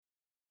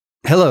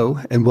Hello,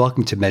 and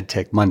welcome to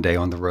MedTech Monday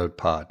on the Road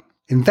Pod.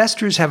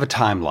 Investors have a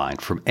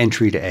timeline from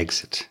entry to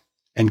exit,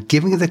 and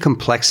given the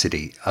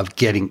complexity of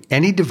getting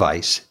any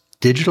device,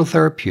 digital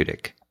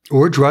therapeutic,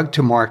 or drug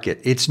to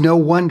market, it's no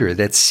wonder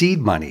that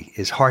seed money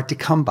is hard to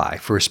come by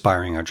for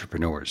aspiring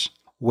entrepreneurs.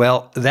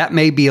 Well, that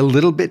may be a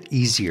little bit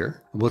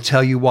easier. We'll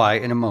tell you why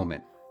in a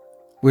moment.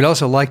 We'd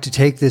also like to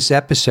take this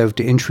episode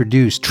to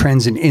introduce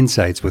Trends and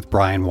Insights with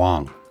Brian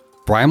Wong.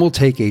 Brian will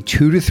take a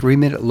 2 to 3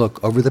 minute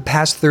look over the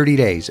past 30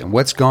 days and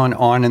what's gone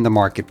on in the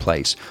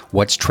marketplace,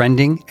 what's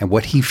trending, and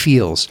what he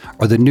feels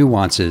are the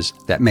nuances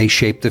that may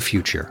shape the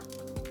future.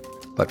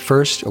 But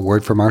first, a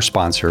word from our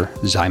sponsor,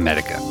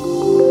 Zymedica.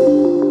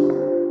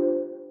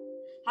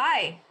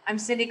 Hi, I'm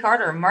Cindy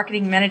Carter,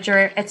 Marketing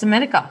Manager at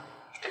Zymedica.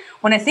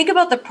 When I think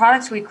about the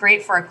products we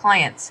create for our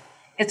clients,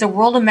 it's a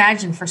world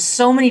imagined for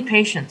so many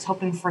patients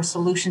hoping for a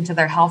solution to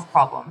their health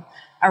problem.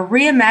 A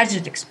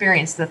reimagined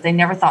experience that they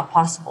never thought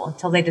possible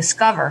until they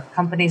discover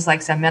companies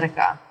like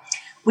Zymedica.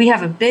 We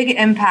have a big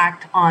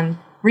impact on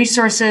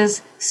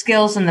resources,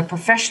 skills, and the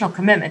professional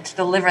commitment to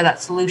deliver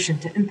that solution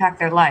to impact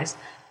their lives,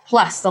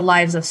 plus the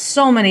lives of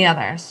so many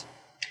others.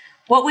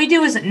 What we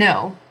do isn't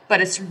new,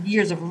 but it's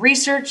years of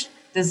research,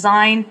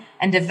 design,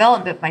 and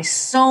development by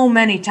so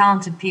many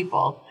talented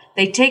people.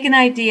 They take an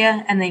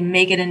idea and they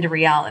make it into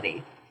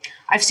reality.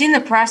 I've seen the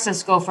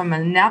process go from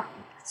a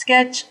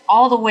sketch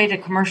all the way to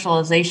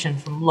commercialization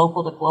from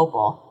local to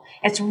global.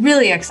 It's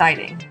really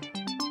exciting.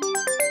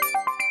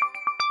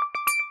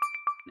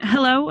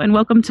 Hello, and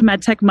welcome to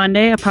MedTech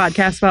Monday, a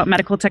podcast about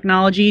medical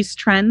technologies,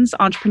 trends,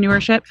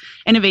 entrepreneurship,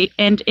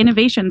 and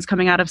innovations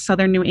coming out of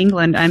Southern New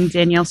England. I'm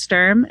Danielle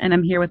Sturm, and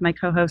I'm here with my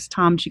co-host,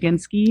 Tom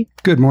Chiginsky.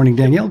 Good morning,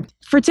 Danielle.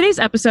 For today's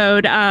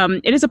episode,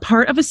 it is a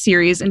part of a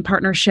series in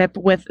partnership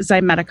with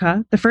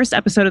Zymedica. The first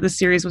episode of the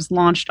series was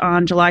launched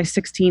on July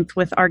 16th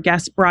with our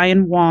guest,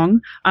 Brian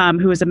Wong,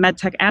 who is a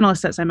medtech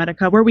analyst at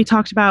Zymedica, where we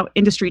talked about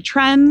industry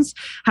trends,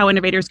 how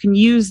innovators can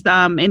use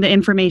in the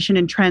information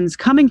and trends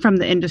coming from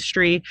the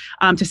industry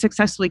to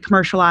successfully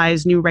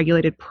commercialize new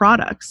regulated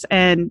products.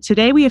 And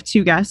today we have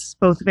two guests,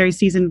 both very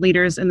seasoned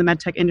leaders in the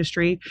medtech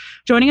industry,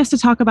 joining us to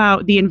talk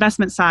about the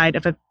investment side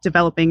of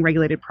developing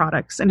regulated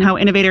products and how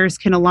innovators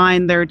can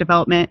align their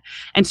development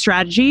and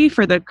strategy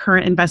for the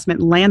current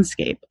investment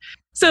landscape.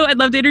 So I'd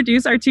love to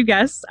introduce our two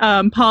guests,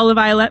 Paul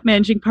LaViolette,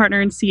 Managing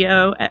Partner and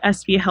CEO at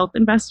SV Health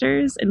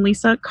Investors, and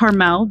Lisa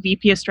Carmel,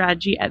 VP of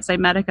Strategy at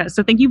Zymedica.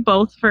 So thank you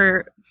both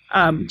for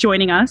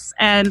joining us.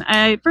 And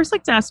I'd first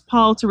like to ask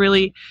Paul to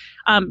really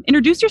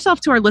introduce yourself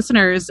to our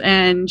listeners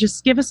and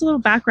just give us a little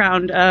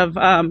background of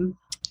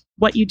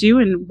what you do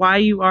and why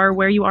you are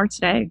where you are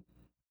today.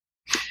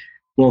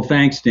 Well,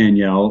 thanks,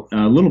 Danielle.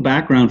 A little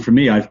background for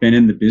me. I've been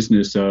in the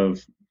business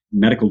of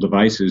medical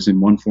devices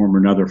in one form or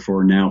another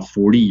for now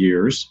 40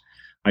 years.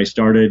 I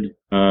started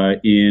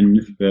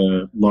in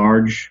the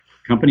large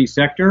company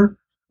sector,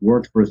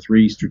 worked for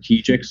 3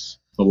 strategics,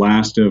 the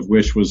last of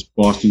which was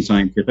Boston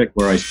Scientific,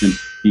 where I spent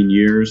 15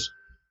 years,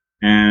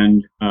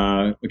 and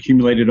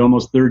accumulated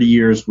almost 30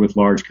 years with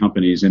large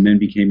companies, and then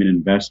became an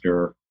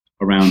investor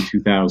around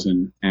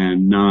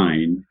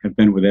 2009. Have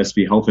been with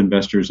SV Health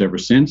Investors ever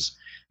since.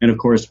 And of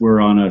course,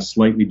 we're on a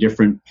slightly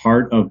different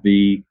part of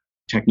the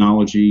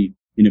technology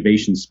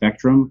innovation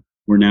spectrum.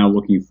 We're now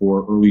looking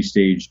for early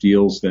stage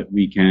deals that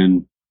we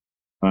can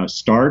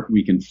start,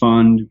 we can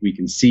fund, we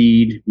can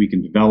seed, we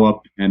can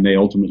develop, and they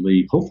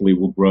ultimately, hopefully,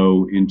 will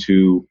grow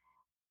into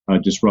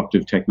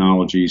disruptive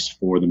technologies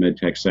for the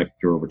medtech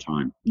sector over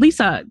time.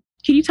 Lisa,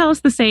 can you tell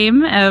us the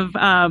same of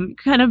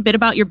kind of a bit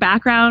about your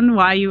background,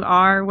 why you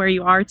are where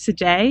you are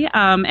today?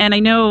 And I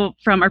know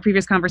from our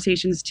previous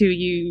conversations too,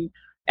 you,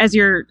 as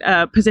your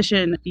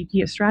position,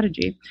 VP of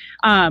Strategy,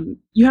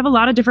 you have a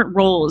lot of different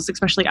roles,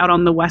 especially out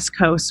on the West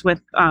Coast with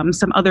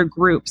some other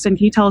groups. And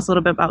can you tell us a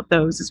little bit about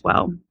those as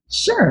well?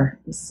 Sure.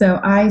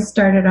 So I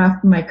started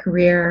off my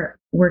career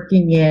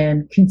working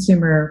in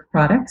consumer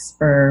products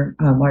for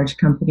large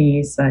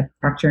companies like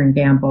Procter &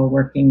 Gamble,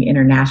 working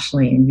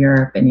internationally in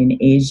Europe and in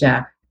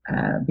Asia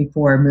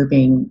before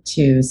moving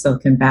to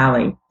Silicon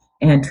Valley,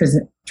 and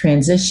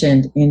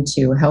transitioned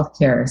into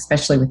healthcare,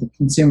 especially with the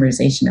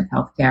consumerization of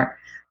healthcare.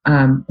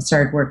 I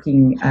started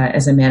working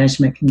as a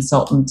management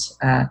consultant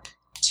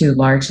to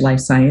large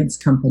life science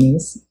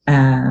companies,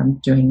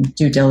 doing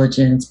due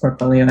diligence,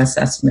 portfolio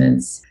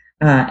assessments,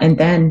 and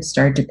then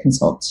started to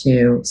consult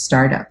to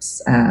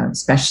startups,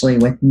 especially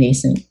with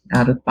nascent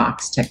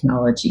out-of-the-box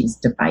technologies,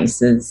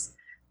 devices,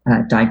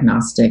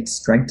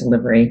 diagnostics, drug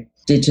delivery,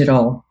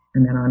 digital,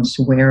 and then on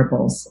to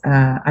wearables.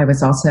 I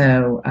was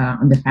also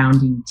on the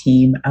founding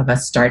team of a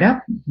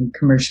startup. We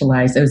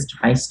commercialized, it was a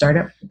device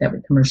startup that we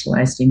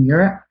commercialized in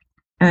Europe.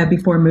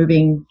 Before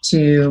moving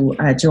to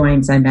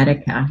join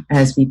Zymedica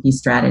as VP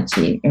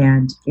Strategy.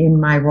 And in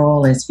my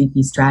role as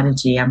VP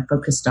Strategy, I'm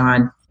focused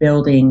on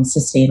building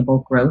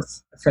sustainable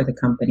growth for the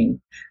company.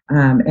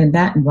 And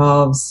that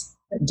involves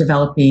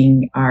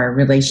developing our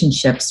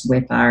relationships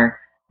with our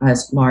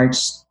large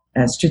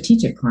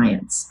strategic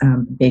clients,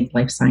 big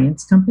life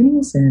science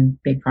companies and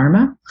big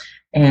pharma.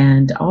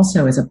 And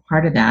also as a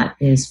part of that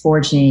is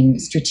forging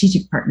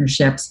strategic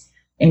partnerships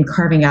in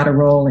carving out a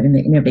role in the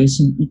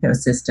innovation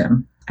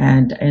ecosystem.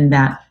 And in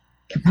that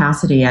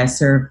capacity, I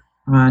serve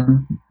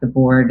on the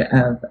board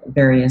of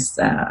various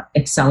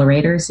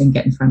accelerators and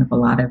get in front of a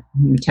lot of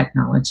new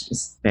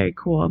technologies. Very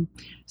cool.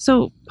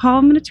 So, Paul,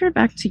 I'm going to turn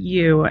back to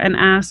you and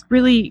ask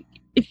really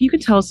if you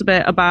could tell us a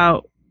bit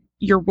about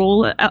your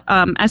role at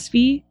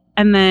SV,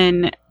 and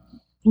then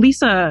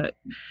Lisa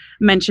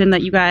mentioned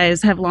that you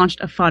guys have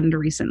launched a fund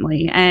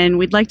recently, and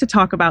we'd like to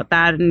talk about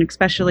that, and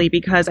especially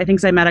because I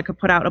think Zymedica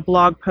put out a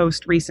blog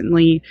post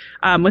recently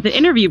with an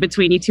interview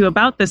between you two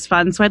about this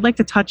fund. So I'd like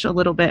to touch a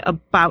little bit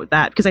about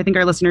that because I think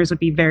our listeners would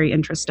be very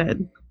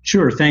interested.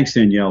 Sure. Thanks,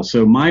 Danielle.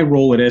 So my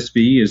role at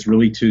SV is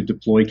really to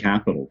deploy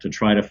capital to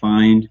try to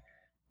find,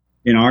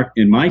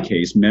 in my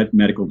case,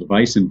 medical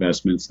device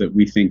investments that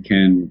we think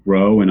can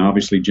grow and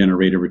obviously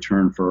generate a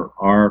return for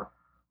our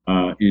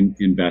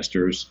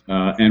investors.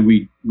 And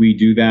we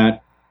do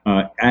that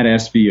at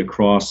SV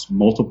across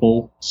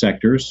multiple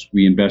sectors.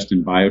 We invest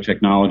in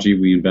biotechnology,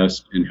 we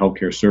invest in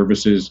healthcare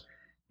services,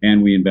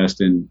 and we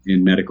invest in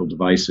medical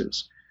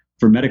devices.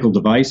 For medical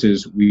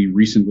devices, we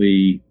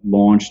recently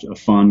launched a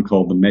fund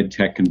called the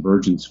MedTech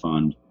Convergence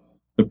Fund.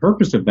 The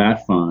purpose of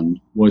that fund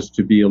was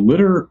to be a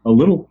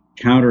little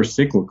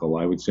counter-cyclical,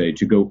 I would say,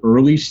 to go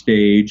early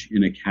stage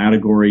in a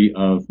category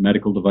of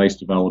medical device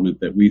development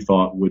that we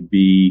thought would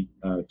be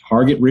a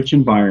target-rich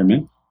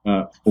environment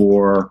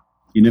for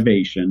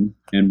innovation,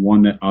 and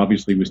one that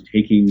obviously was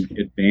taking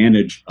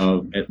advantage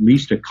of at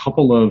least a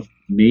couple of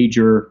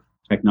major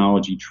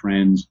technology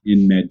trends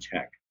in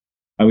medtech.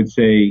 I would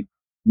say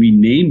we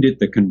named it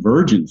the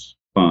Convergence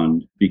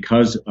Fund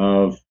because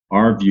of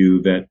our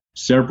view that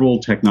several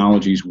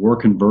technologies were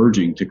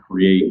converging to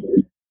create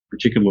a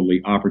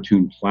particularly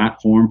opportune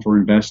platform for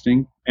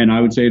investing. And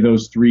I would say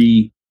those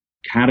three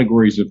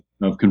categories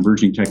of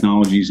converging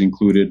technologies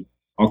included,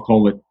 I'll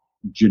call it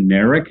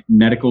generic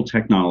medical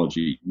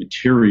technology,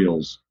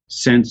 materials,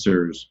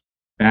 sensors,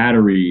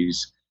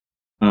 batteries,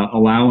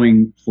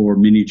 allowing for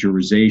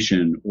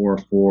miniaturization or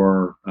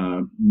for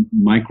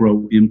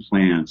micro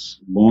implants,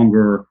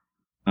 longer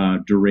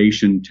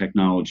duration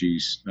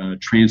technologies,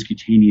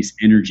 transcutaneous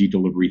energy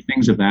delivery,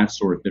 things of that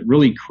sort that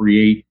really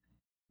create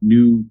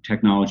new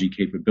technology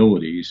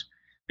capabilities,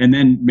 and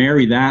then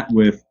marry that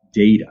with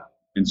data.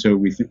 And so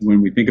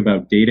when we think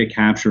about data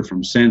capture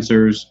from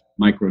sensors,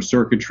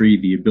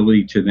 microcircuitry, the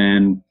ability to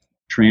then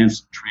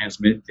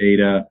transmit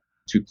data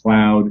to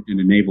cloud and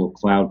enable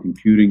cloud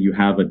computing, you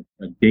have a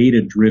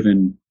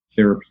data-driven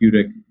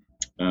therapeutic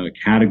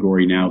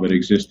category now that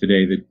exists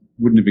today that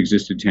wouldn't have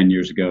existed 10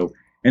 years ago.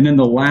 And then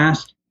the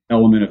last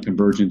element of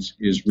convergence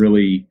is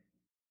really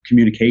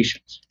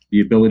communications,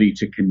 the ability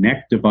to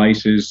connect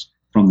devices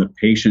from the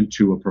patient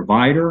to a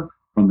provider,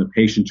 from the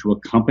patient to a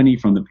company,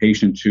 from the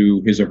patient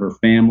to his or her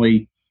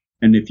family.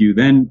 And if you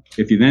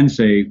then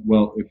say,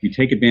 well, if you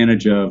take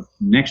advantage of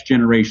next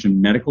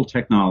generation medical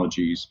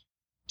technologies,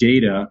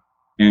 data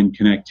and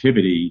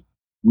connectivity,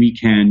 we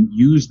can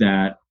use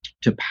that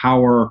to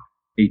power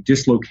a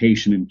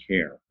dislocation in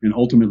care and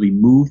ultimately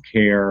move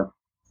care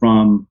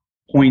from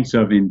points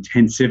of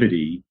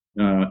intensivity,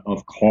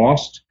 of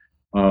cost,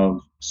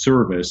 of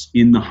service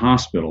in the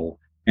hospital,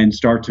 and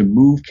start to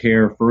move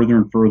care further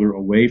and further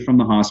away from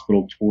the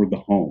hospital toward the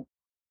home.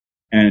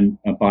 And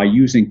by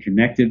using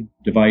connected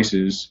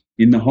devices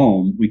in the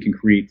home, we can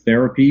create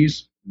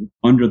therapies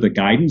under the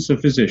guidance of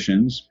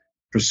physicians,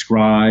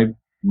 prescribed,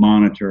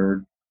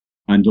 monitored,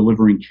 and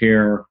delivering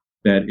care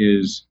that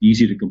is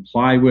easy to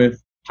comply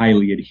with,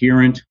 highly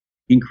adherent,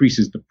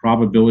 increases the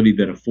probability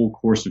that a full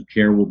course of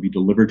care will be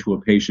delivered to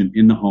a patient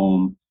in the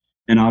home,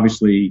 and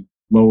obviously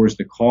lowers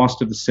the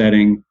cost of the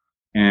setting,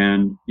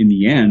 and in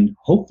the end,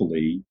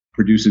 hopefully,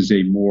 produces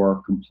a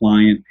more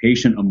compliant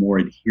patient, a more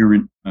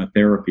adherent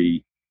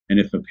therapy. And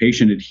if a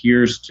patient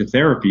adheres to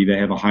therapy, they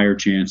have a higher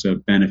chance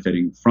of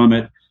benefiting from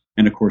it.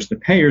 And of course, the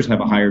payers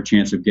have a higher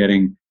chance of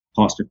getting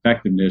cost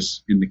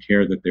effectiveness in the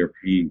care that they're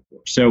paying for.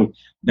 So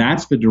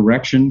that's the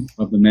direction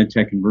of the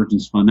MedTech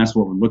Convergence Fund. That's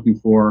what we're looking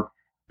for.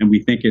 And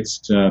we think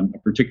it's a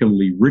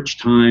particularly rich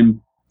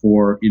time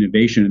for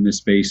innovation in this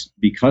space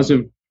because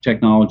of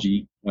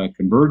technology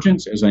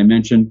convergence, as I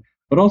mentioned,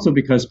 but also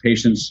because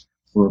patients,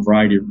 for a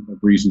variety of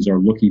reasons, are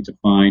looking to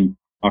find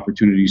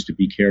opportunities to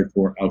be cared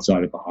for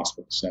outside of the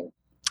hospital setting.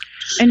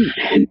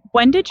 And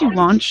when did you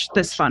launch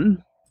this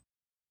fund?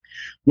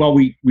 Well,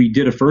 we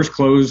did a first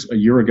close a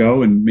year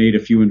ago and made a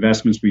few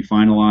investments. We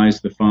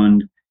finalized the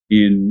fund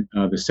in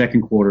the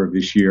second quarter of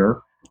this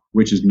year,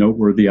 which is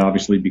noteworthy,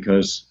 obviously,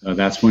 because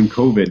that's when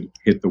COVID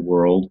hit the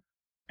world.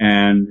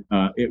 And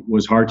it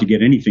was hard to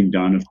get anything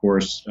done, of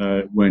course,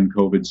 when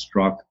COVID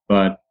struck.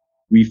 But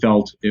we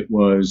felt it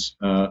was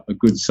a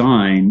good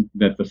sign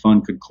that the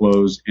fund could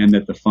close and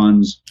that the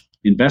fund's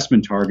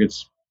investment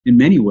targets, in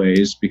many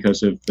ways,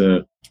 because of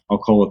I'll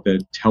call it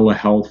the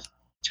telehealth,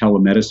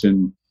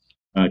 telemedicine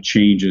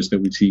changes that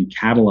we've seen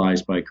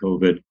catalyzed by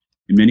COVID.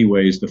 In many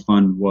ways, the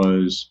fund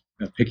was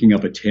picking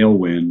up a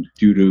tailwind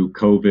due to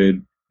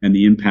COVID and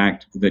the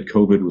impact that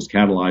COVID was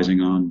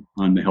catalyzing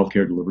on the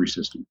healthcare delivery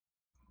system.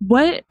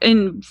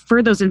 And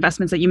for those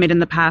investments that you made in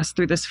the past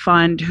through this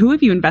fund, who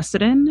have you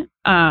invested in?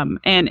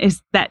 And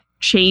is that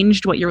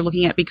changed what you're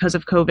looking at because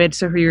of COVID?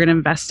 So who you're going to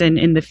invest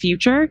in the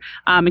future?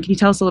 And can you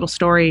tell us a little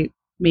story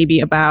maybe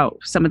about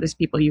some of these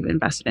people you've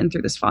invested in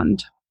through this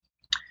fund?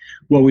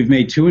 Well, we've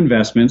made two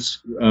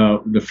investments.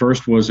 The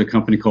first was a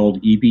company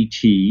called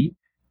EBT.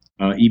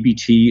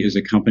 EBT is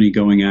a company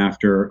going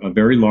after a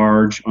very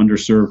large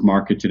underserved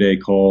market today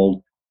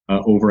called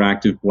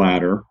overactive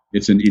bladder.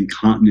 It's an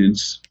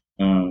incontinence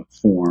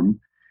form,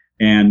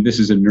 and this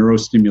is a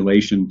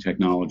neurostimulation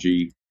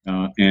technology,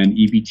 and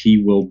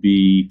EBT will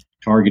be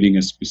targeting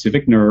a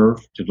specific nerve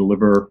to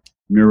deliver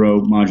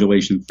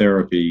neuromodulation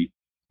therapy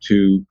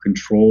to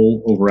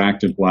control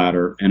overactive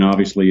bladder, and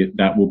obviously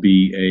that will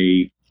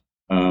be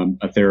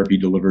a therapy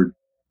delivered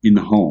in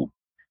the home.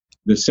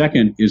 The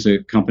second is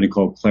a company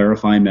called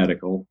Clarify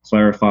Medical.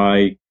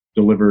 Clarify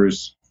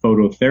delivers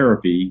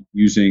phototherapy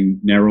using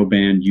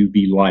narrowband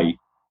UV light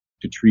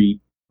to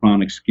treat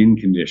chronic skin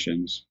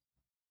conditions.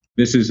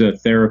 This is a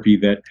therapy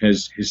that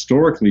has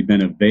historically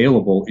been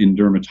available in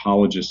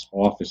dermatologists'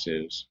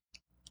 offices,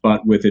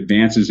 but with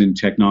advances in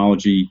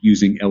technology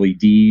using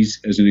LEDs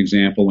as an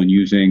example and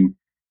using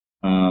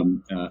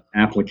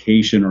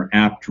application or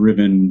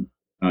app-driven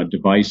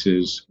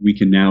devices, we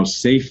can now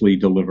safely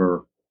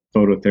deliver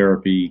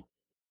phototherapy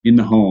in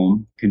the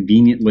home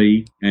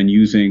conveniently and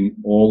using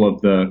all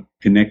of the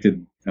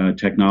connected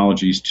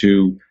technologies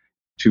to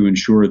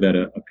ensure that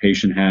a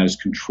patient has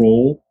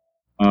control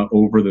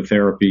over the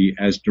therapy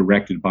as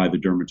directed by the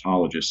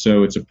dermatologist.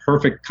 So it's a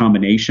perfect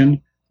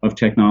combination of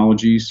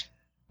technologies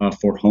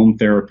for home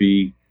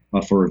therapy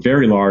for a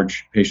very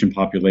large patient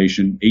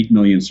population, 8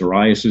 million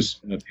psoriasis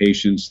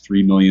patients,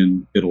 3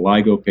 million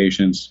vitiligo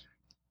patients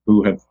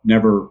who have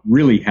never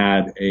really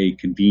had a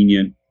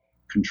convenient,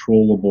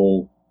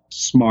 controllable,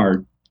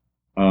 smart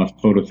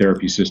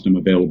phototherapy system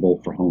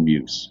available for home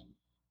use.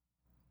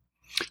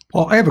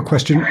 Paul, I have a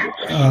question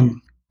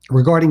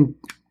regarding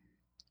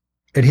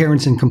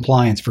adherence and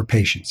compliance for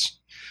patients.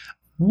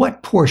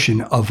 What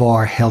portion of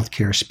our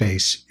healthcare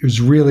space is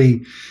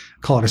really,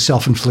 call it a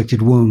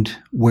self-inflicted wound,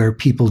 where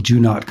people do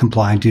not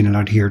comply and do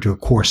not adhere to a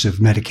course of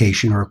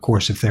medication or a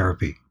course of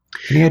therapy?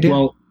 Any idea?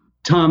 Well,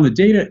 Tom, the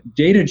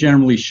data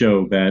generally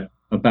show that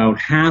about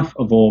half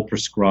of all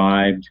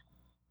prescribed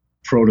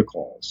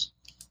protocols,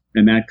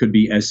 and that could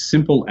be as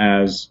simple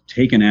as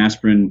take an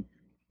aspirin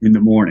in the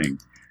morning,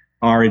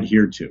 are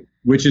adhered to,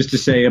 which is to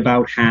say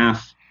about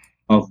half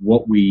of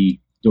what we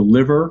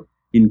deliver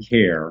in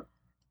care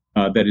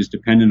that is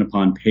dependent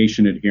upon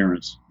patient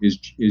adherence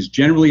is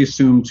generally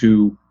assumed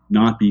to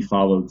not be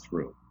followed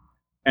through.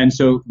 And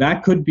so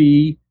that could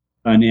be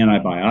an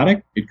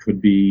antibiotic. It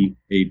could be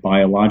a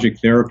biologic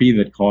therapy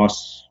that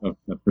costs,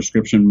 a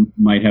prescription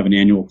might have an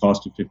annual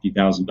cost of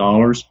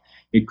 $50,000.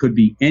 It could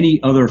be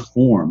any other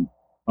form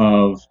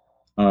of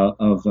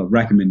a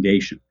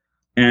recommendation.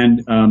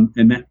 And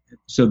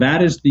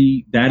that is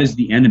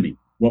the enemy.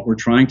 What we're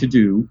trying to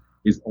do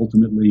is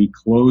ultimately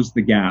close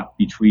the gap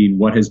between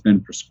what has been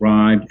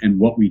prescribed and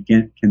what we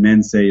can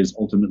then say is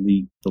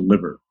ultimately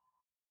delivered.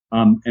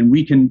 And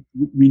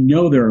we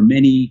know there are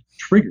many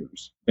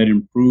triggers that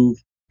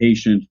improve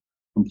patient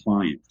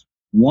compliance.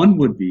 One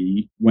would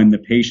be when the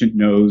patient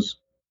knows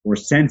or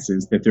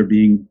senses that they're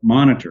being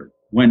monitored.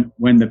 When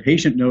the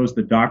patient knows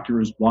the doctor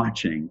is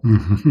watching,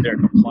 their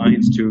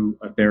compliance to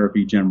a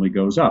therapy generally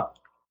goes up.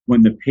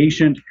 When the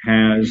patient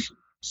has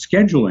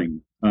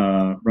scheduling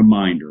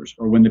reminders,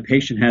 or when the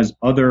patient has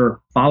other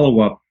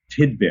follow-up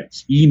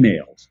tidbits,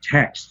 emails,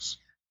 texts,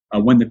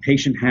 when the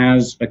patient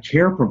has a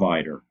care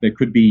provider that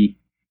could be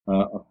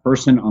a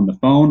person on the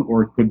phone,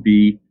 or it could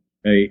be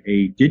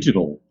a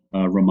digital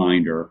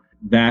reminder,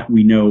 that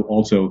we know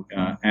also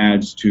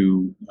adds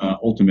to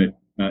ultimate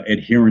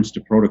adherence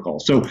to protocol.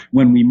 So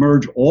when we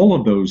merge all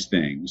of those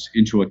things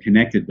into a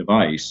connected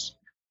device,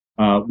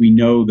 we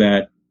know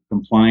that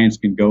compliance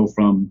can go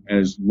from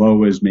as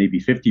low as maybe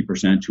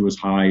 50% to as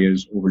high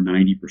as over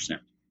 90%.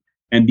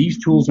 And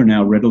these tools are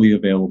now readily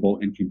available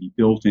and can be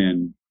built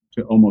in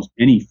to almost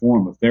any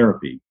form of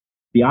therapy.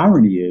 The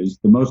irony is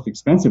the most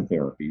expensive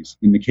therapies,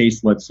 in the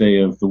case, let's say,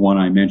 of the one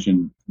I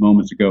mentioned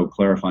moments ago,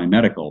 Clarify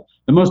Medical,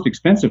 the most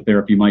expensive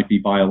therapy might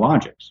be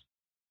biologics.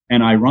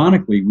 And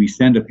ironically, we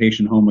send a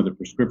patient home with a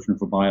prescription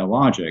for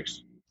biologics,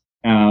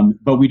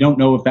 but we don't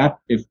know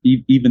if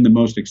even the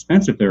most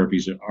expensive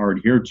therapies are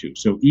adhered to.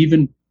 So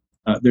even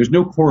there's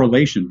no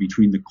correlation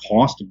between the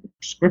cost of the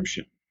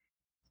prescription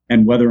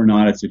and whether or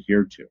not it's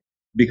adhered to,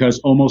 because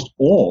almost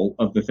all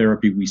of the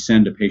therapy we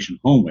send a patient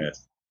home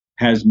with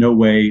has no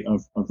way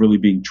of really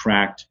being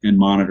tracked and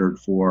monitored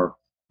for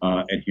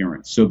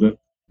adherence. So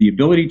the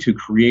ability to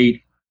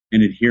create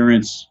an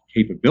adherence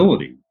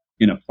capability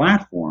in a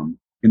platform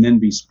can then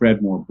be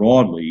spread more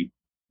broadly,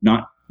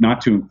 not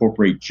to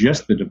incorporate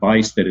just the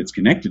device that it's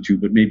connected to,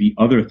 but maybe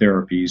other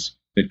therapies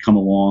that come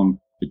along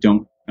that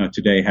don't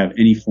today have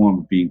any form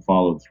of being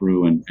followed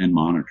through and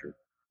monitored.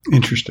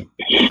 Interesting.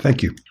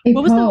 Thank you. Hey,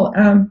 Paul,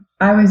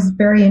 I was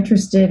very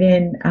interested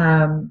in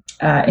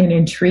and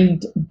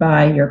intrigued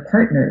by your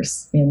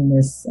partners in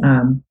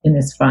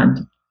this fund.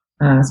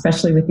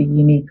 especially with the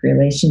unique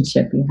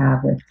relationship you have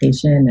with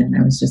Teijin. And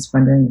I was just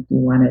wondering if you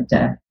wanted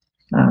to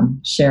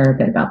share a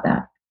bit about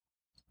that.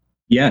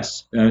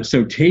 Yes.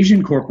 So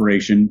Teijin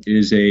Corporation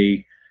is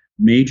a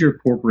major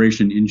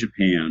corporation in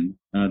Japan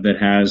that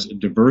has a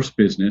diverse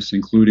business,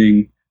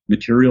 including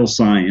material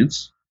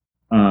science,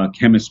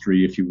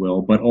 chemistry, if you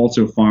will, but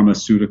also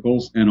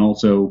pharmaceuticals and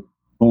also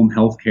home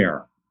health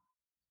care.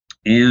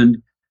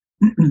 And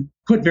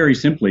put very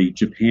simply,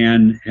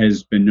 Japan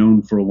has been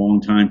known for a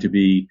long time to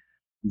be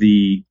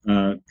the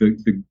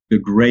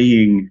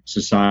graying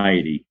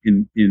society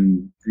in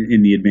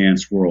the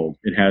advanced world.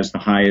 It has the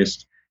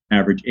highest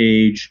average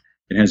age.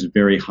 It has a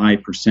very high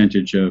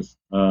percentage of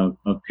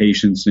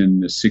patients in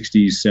the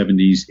 60s,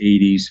 70s,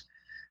 80s.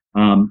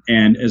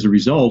 And as a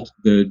result,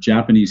 the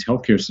Japanese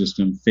healthcare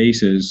system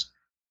faces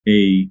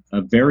a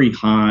very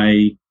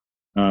high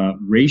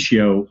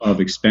ratio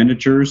of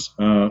expenditures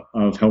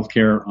of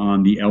healthcare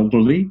on the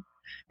elderly,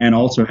 and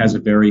also has a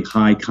very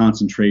high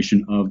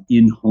concentration of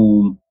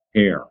in-home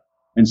care.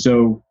 And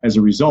so as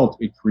a result,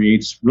 it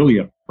creates really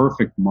a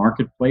perfect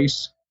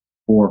marketplace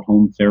for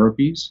home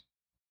therapies.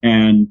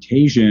 And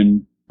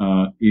Teijin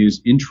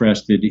is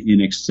interested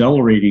in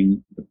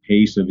accelerating the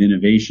pace of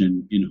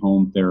innovation in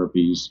home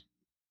therapies.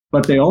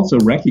 But they also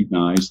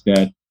recognize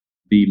that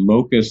the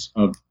locus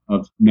of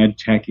med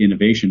tech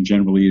innovation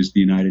generally is the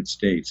United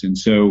States. And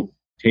so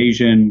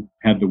Teijin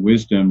had the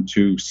wisdom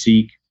to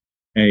seek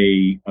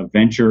a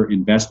venture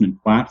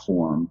investment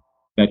platform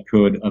that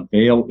could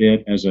avail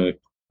it as a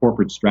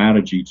corporate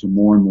strategy to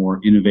more and more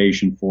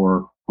innovation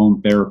for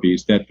home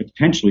therapies that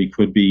potentially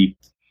could be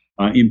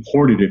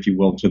imported, if you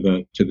will, to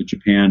the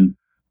Japan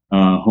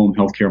home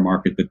healthcare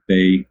market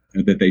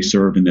that they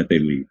serve and that they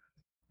lead.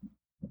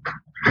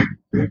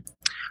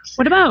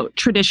 What about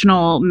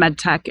traditional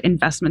medtech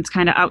investments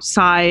kind of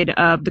outside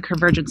of the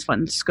Convergence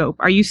Fund scope?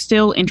 Are you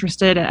still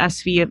interested at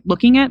SV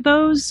looking at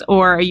those,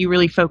 or are you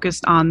really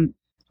focused on,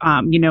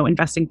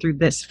 investing through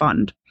this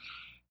fund?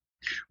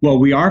 Well,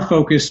 we are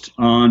focused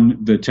on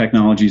the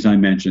technologies I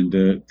mentioned,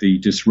 the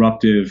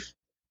disruptive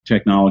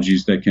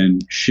technologies that can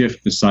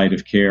shift the site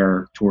of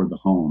care toward the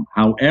home.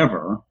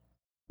 However,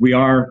 we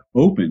are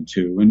open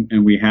to,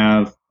 and we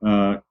have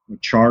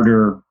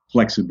charter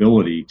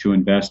flexibility to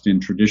invest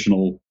in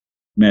traditional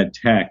med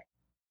tech.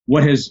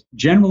 What has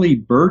generally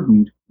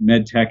burdened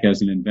med tech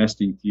as an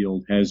investing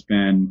field has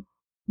been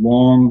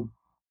long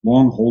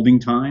holding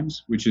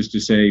times, which is to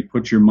say,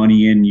 put your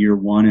money in year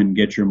 1 and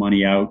get your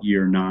money out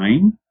year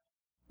 9.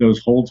 Those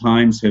hold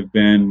times have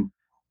been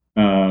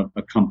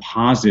a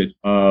composite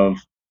of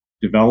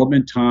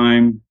development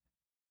time,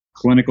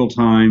 clinical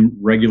time,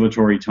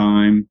 regulatory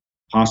time,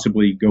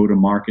 possibly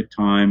go-to-market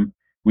time.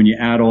 When you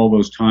add all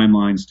those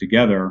timelines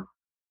together,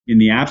 in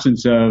the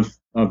absence of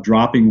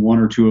dropping one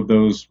or two of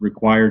those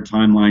required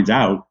timelines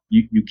out,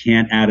 you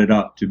can't add it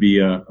up to be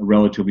a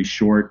relatively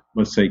short,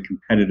 let's say,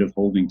 competitive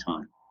holding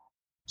time.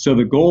 So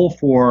the goal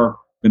for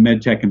the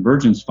MedTech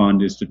Convergence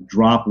Fund is to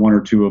drop one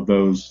or two of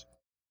those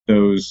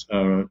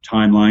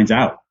timelines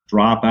out,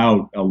 drop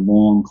out a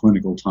long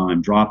clinical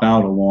time, drop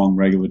out a long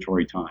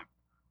regulatory time.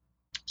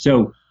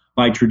 So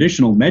by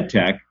traditional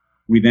MedTech,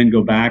 we then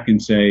go back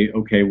and say,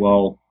 okay,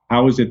 well,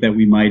 how is it that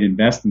we might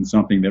invest in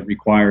something that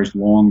requires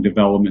long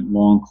development,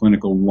 long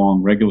clinical,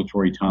 long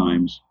regulatory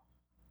times?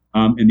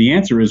 And the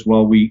answer is,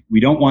 well, we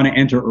don't want to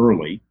enter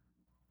early,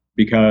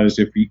 because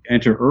if we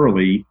enter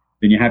early,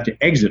 then you have to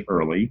exit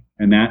early,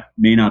 and that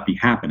may not be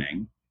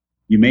happening.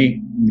 You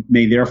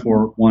may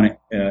therefore want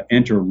to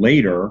enter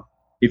later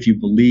if you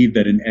believe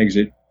that an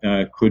exit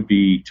could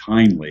be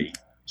timely,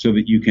 so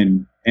that you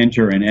can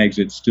enter and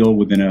exit still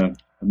within a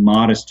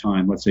modest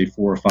time, let's say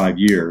 4 or 5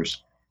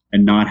 years,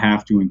 and not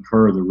have to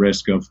incur the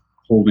risk of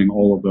holding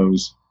all of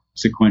those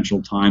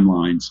sequential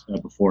timelines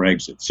before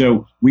exit.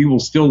 So we will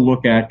still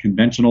look at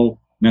conventional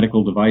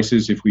medical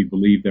devices if we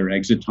believe their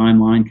exit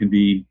timeline can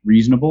be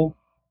reasonable,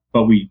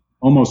 but we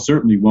almost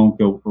certainly won't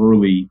go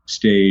early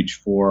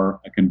stage for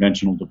a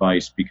conventional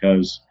device,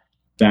 because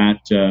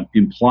that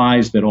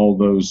implies that all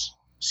those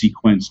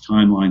sequence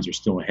timelines are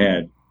still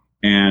ahead.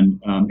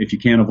 And if you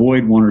can't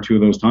avoid one or two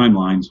of those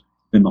timelines,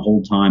 then the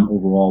hold time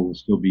overall will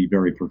still be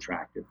very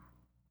protracted.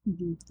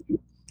 Mm-hmm.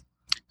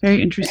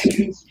 Very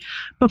interesting.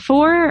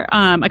 Before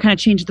I kind of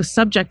change the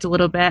subject a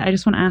little bit, I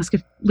just want to ask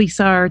if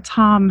Lisa or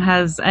Tom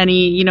has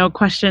any,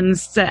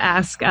 questions to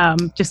ask,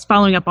 just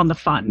following up on the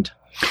fund.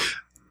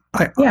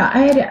 I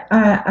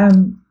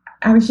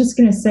was just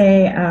going to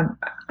say,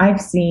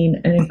 I've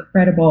seen an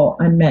incredible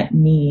unmet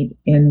need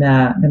in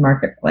the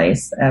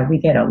marketplace. We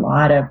get a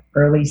lot of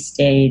early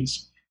stage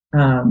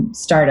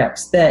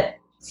startups that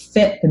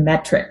fit the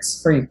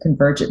metrics for your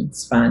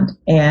Convergence Fund,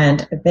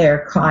 and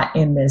they're caught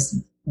in this,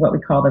 what we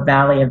call the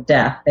valley of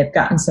death. They've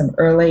gotten some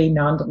early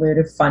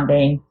non-dilutive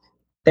funding.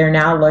 They're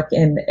now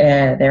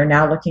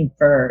looking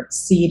for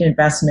seed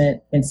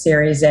investment in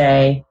Series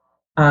A,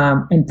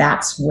 and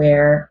that's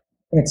where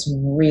it's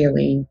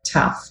really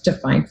tough to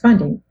find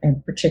funding,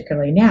 and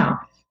particularly now.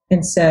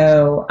 And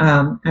so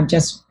I'm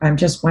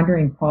just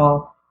wondering,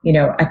 Paul,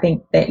 I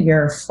think that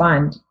your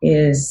fund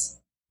is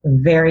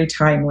very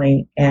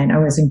timely. And I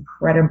was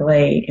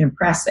incredibly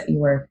impressed that you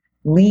were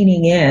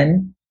leaning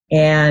in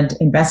and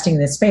investing in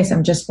this space.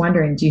 I'm just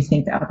wondering, do you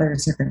think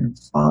others are going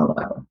to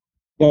follow?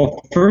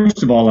 Well,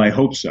 first of all, I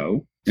hope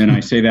so. And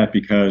I say that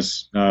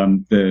because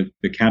the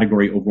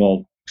category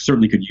overall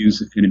certainly could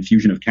use an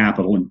infusion of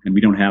capital, and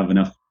we don't have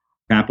enough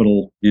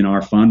capital in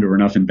our fund or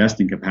enough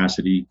investing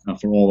capacity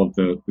for all of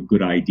the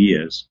good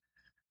ideas.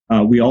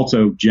 We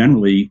also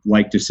generally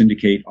like to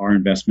syndicate our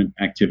investment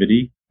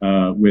activity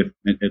with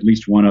at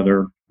least one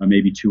other,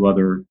 maybe two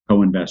other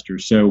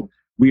co-investors. So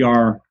we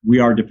are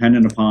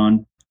dependent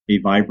upon a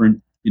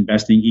vibrant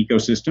investing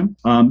ecosystem.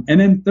 And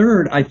then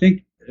third, I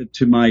think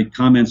to my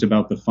comments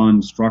about the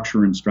fund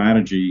structure and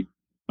strategy,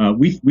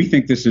 we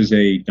think this is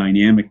a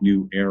dynamic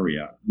new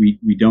area.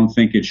 We don't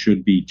think it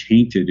should be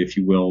tainted, if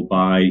you will,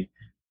 by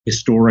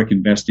historic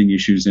investing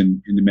issues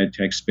in the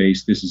medtech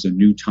space. This is a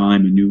new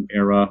time, a new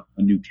era,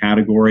 a new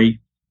category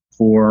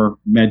for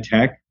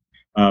medtech.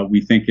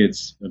 We think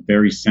it's a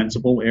very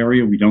sensible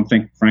area. We don't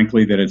think,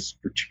 frankly, that it's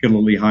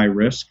particularly high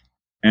risk.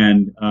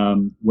 And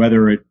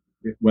whether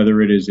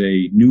it is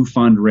a new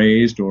fund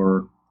raised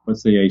or,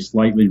 let's say, a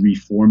slightly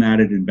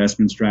reformatted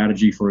investment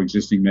strategy for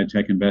existing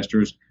medtech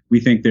investors,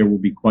 we think there will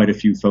be quite a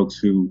few folks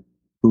who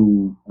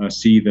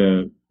see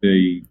the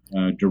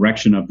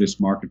direction of this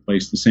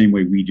marketplace the same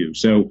way we do.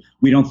 So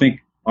we don't think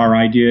our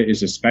idea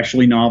is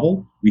especially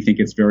novel. We think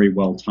it's very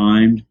well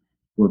timed.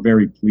 We're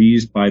very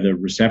pleased by the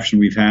reception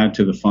we've had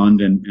to the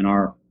fund and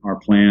our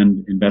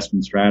planned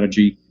investment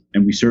strategy,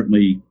 and we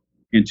certainly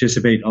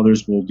anticipate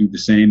others will do the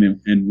same,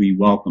 and we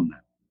welcome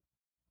that.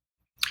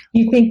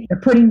 You think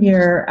putting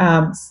your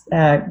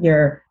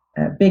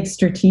big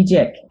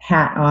strategic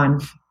hat on,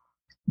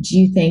 do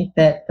you think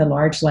that the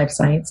large life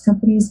science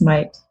companies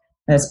might,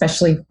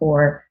 especially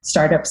for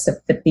startups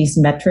that fit these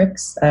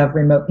metrics of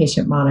remote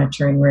patient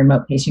monitoring,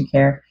 remote patient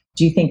care,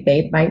 do you think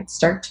they might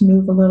start to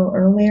move a little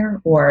earlier,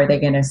 or are they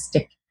going to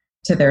stick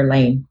to their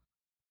lane?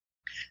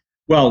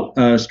 Well,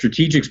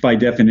 strategics by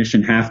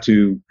definition have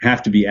to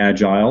be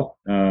agile.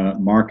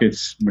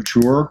 Markets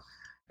mature.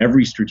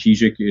 Every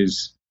strategic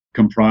is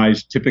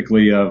comprised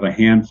typically of a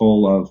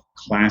handful of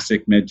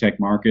classic medtech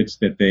markets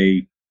that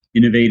they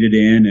innovated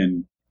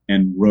in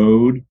and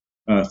rode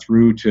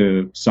through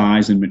to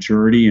size and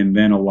maturity, and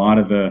then a lot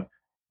of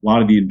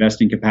the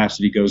investing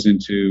capacity goes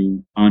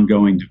into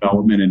ongoing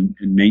development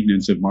and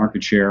maintenance of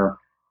market share.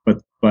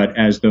 But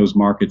as those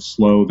markets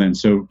slow, then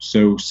so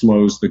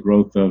slows the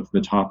growth of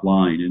the top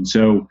line. And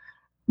so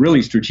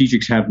really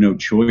strategics have no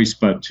choice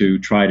but to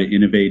try to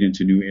innovate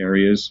into new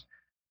areas.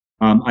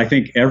 I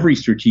think every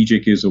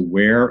strategic is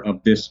aware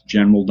of this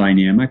general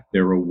dynamic.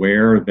 They're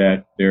aware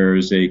that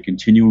there's a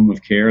continuum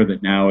of care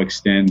that now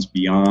extends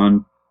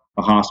beyond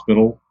a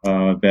hospital,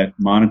 that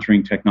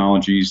monitoring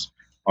technologies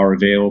are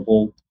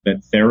available,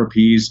 that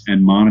therapies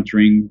and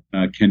monitoring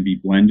can be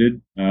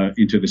blended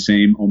into the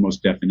same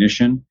almost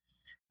definition,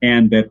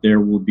 and that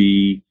there will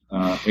be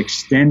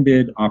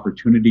extended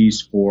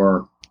opportunities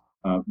for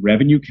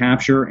revenue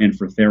capture and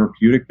for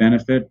therapeutic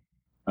benefit,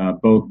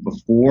 both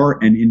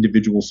before an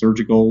individual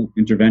surgical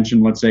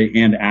intervention, let's say,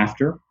 and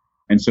after.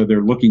 And so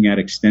they're looking at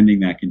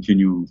extending that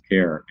continuum of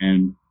care.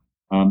 And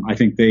I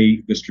think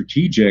the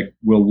strategic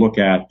will look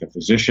at the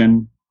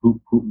physician,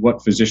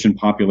 what physician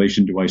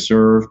population do I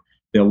serve?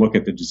 They'll look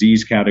at the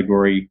disease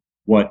category,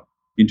 what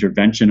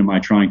intervention am I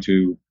trying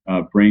to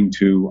bring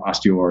to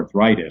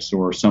osteoarthritis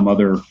or some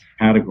other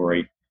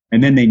category?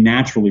 And then they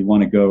naturally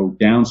want to go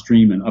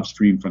downstream and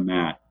upstream from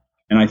that.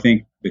 And I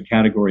think the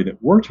category that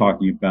we're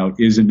talking about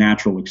is a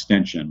natural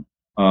extension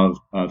of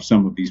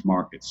some of these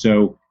markets.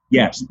 So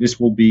yes, this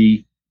will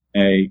be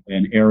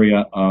an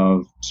area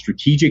of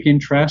strategic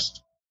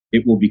interest.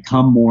 It will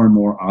become more and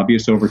more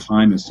obvious over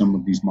time as some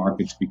of these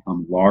markets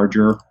become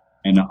larger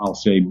and I'll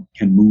say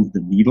can move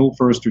the needle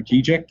for a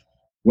strategic.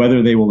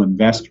 Whether they will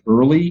invest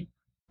early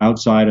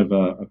outside of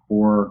a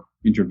core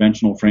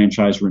interventional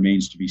franchise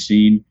remains to be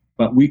seen,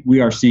 but we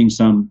are seeing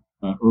some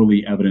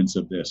early evidence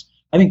of this.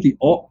 I think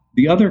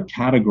the other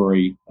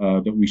category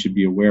that we should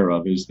be aware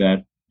of is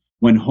that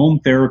when home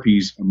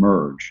therapies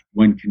emerge,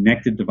 when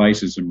connected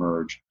devices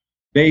emerge,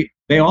 they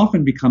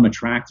often become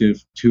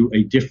attractive to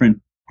a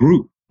different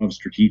group of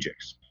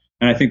strategics.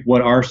 And I think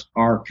what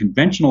our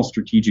conventional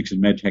strategics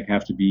in medtech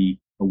have to be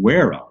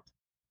aware of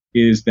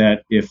is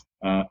that if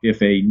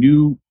a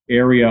new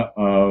area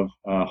of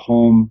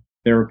home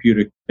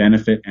therapeutic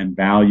benefit and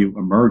value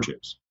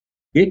emerges,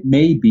 it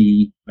may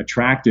be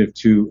attractive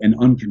to an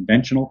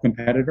unconventional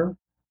competitor.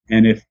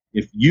 And if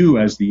you,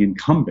 as the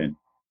incumbent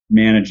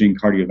managing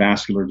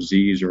cardiovascular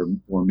disease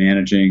or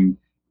managing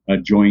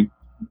joint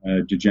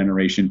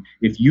degeneration,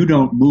 if you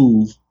don't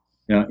move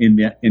in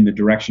the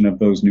direction of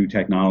those new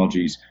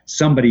technologies,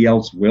 somebody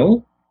else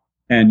will,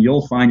 and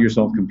you'll find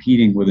yourself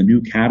competing with a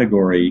new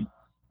category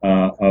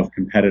of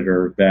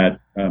competitor that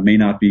may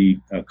not be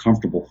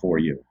comfortable for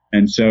you.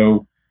 And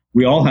so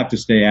we all have to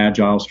stay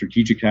agile.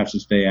 Strategic has to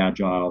stay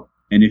agile.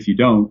 And if you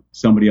don't,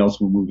 somebody else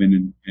will move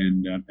in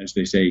and as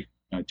they say,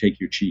 take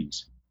your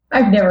cheese.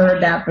 I've never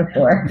heard that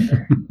before.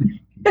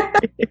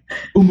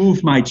 Who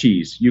Moved My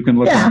Cheese? You can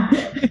look it up.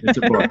 It's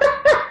a book.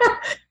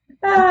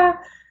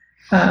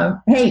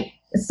 Hey,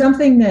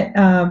 something that,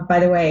 by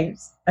the way,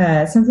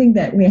 something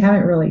that we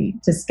haven't really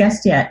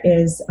discussed yet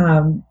is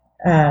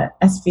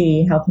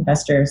SV Health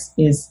Investors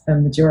is a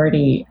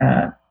majority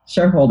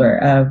shareholder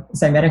of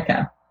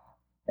Zymedica.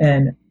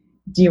 And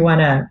do you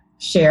want to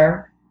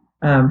share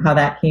how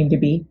that came to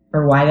be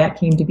or why that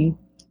came to be?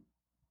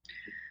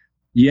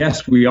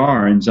 Yes, we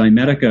are. And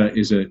Zymedica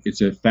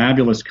it's a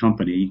fabulous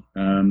company.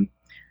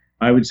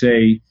 I would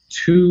say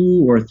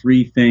 2 or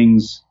 3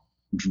 things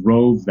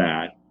drove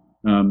that.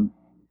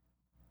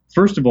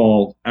 First of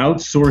all,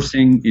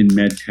 outsourcing in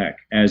medtech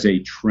as a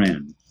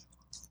trend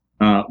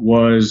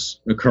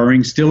was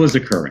occurring, still is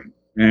occurring.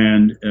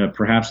 And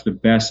perhaps the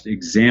best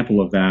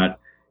example of that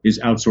is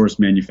outsourced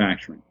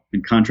manufacturing.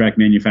 And contract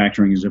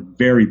manufacturing is a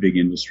very big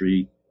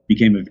industry,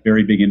 became a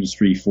very big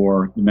industry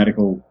for the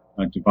medical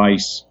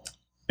device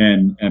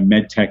and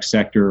medtech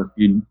sector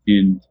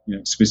in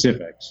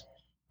specifics.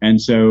 And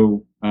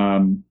so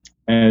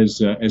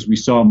as we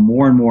saw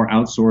more and more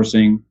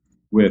outsourcing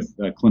with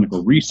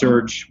clinical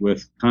research,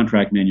 with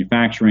contract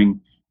manufacturing,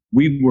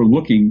 we were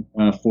looking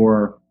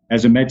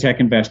as a medtech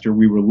investor,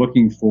 we were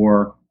looking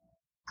for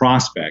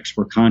prospects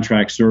for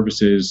contract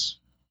services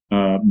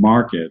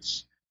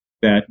markets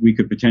that we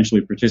could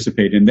potentially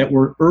participate in that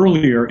were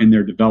earlier in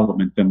their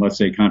development than, let's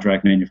say,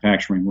 contract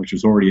manufacturing, which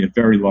was already a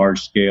very large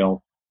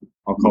scale,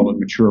 I'll call it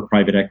mature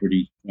private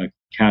equity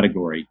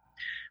category.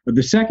 But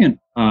the second,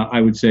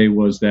 I would say,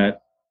 was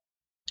that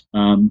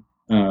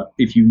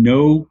if you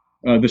know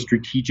the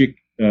strategic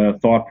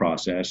thought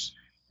process,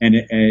 and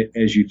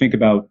as you think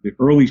about the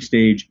early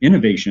stage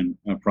innovation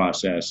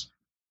process,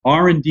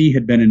 R&D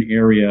had been an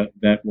area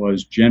that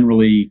was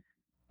generally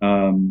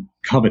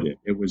coveted.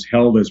 It was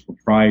held as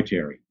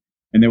proprietary.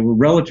 And there were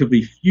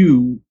relatively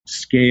few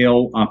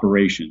scale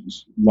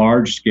operations,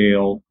 large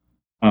scale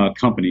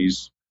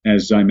companies,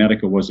 as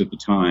Zymedica was at the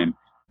time,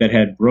 that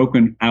had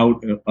broken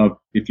out of,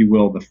 if you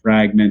will, the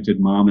fragmented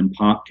mom and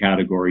pop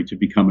category to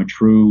become a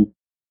true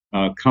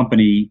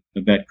company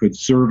that could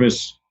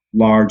service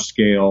large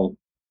scale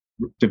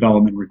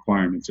development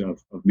requirements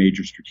of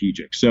major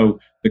strategics. So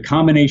the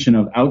combination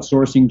of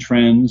outsourcing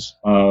trends,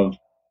 of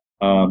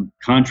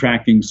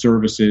contracting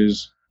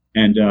services,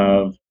 and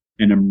of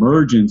an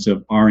emergence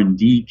of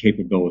R&D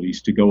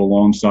capabilities to go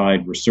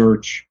alongside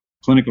research,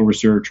 clinical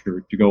research,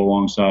 or to go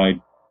alongside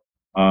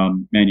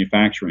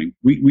manufacturing.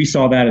 We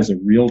saw that as a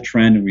real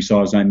trend, and we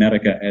saw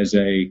Zymedica as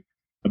a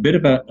bit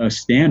of a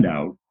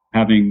standout,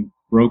 having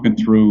broken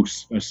through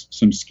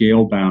some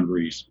scale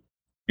boundaries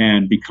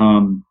and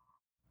become,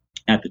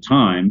 at the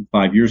time,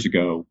 5 years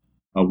ago,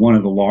 one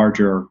of the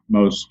larger,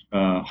 most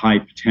high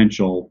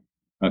potential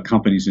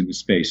companies in the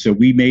space. So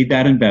we made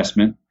that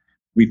investment.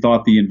 We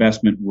thought the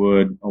investment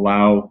would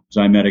allow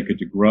Zymedica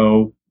to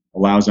grow,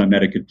 allow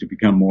Zymedica to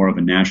become more of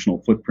a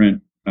national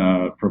footprint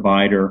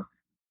provider,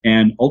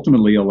 and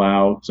ultimately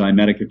allow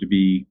Zymedica to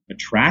be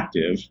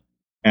attractive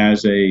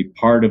as a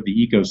part of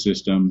the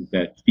ecosystem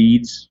that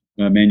feeds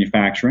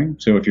manufacturing.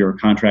 So if you're a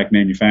contract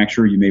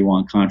manufacturer, you may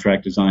want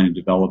contract design and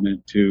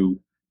development to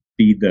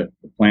feed the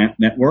plant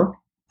network.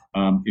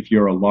 If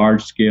you're a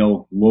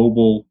large-scale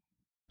global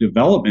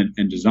development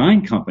and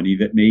design company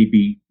that may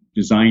be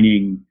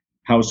designing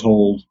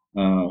household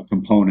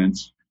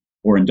components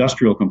or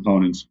industrial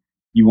components,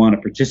 you want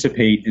to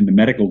participate in the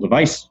medical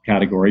device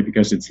category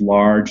because it's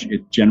large,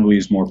 it generally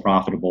is more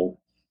profitable,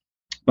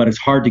 but it's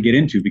hard to get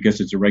into because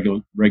it's a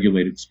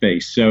regulated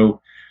space.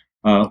 So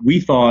we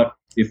thought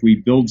if we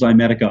build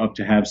Zymedica up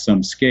to have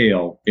some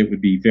scale, it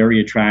would be very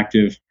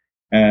attractive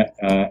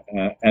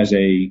as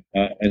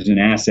an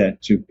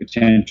asset to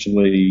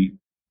potentially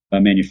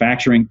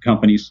manufacturing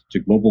companies, to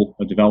global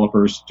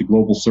developers, to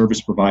global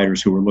service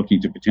providers who are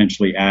looking to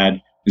potentially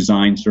add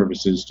design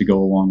services to go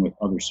along with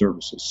other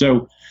services.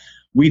 So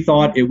we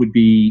thought it would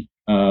be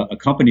a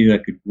company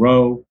that could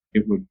grow.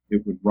 It would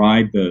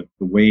ride the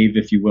wave,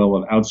 if you will,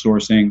 of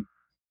outsourcing.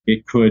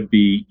 It could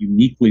be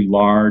uniquely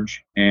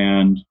large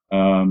and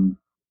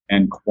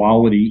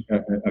quality,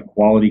 a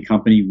quality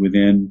company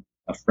within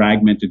a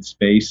fragmented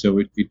space. So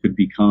it could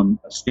become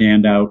a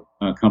standout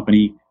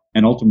company.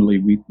 And ultimately,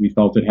 we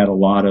felt it had a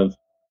lot of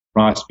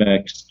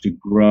prospects to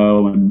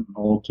grow and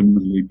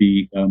ultimately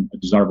be a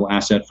desirable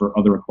asset for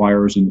other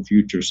acquirers in the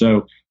future.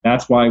 So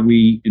that's why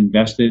we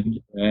invested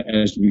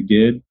as we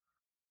did.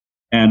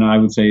 And I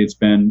would say it's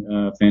been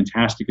a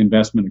fantastic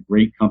investment, a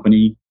great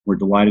company. We're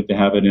delighted to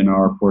have it in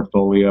our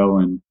portfolio,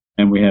 and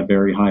we have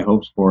very high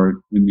hopes for it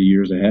in the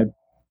years ahead.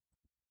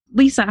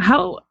 Lisa,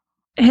 how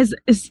is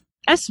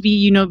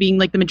SV, being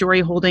like the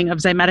majority holding of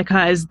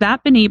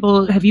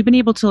Zymedica, have you been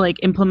able to like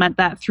implement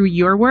that through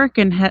your work,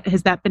 and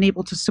has that been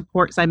able to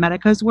support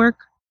Zymedica's work?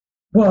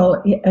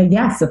 Well,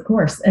 yes, of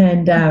course.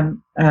 And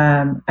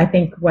I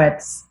think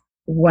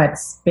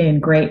what's been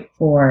great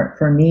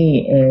for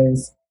me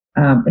is,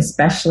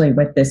 especially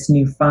with this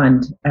new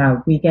fund,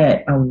 we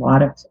get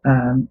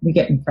we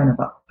get in front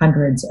of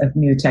hundreds of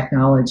new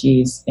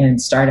technologies and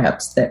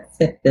startups that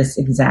fit this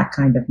exact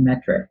kind of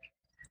metric.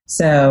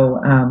 So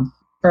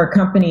for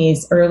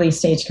companies, early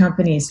stage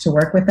companies to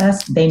work with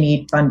us, they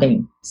need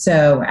funding.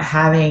 So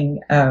having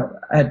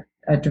a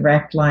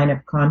direct line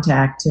of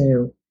contact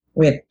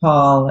with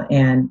Paul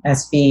and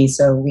SV,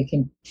 so we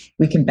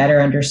can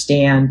better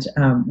understand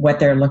what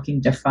they're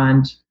looking to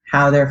fund,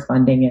 how they're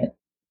funding it.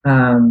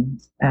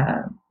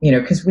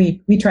 Because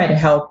we try to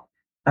help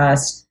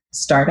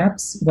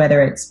startups,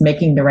 whether it's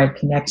making the right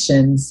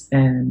connections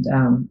and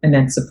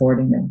then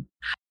supporting them.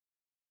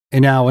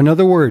 And now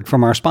another word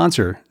from our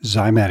sponsor,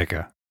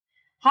 Zymedica.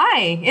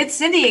 Hi, it's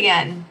Cindy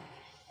again.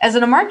 As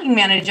a marketing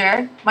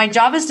manager, my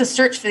job is to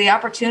search for the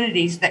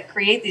opportunities that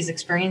create these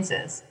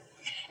experiences.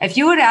 If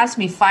you had asked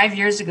me 5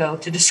 years ago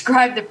to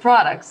describe the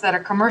products that are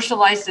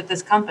commercialized at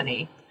this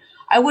company,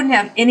 I wouldn't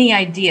have any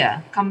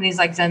idea companies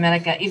like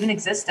Zymedica even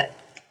existed.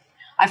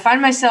 I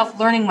find myself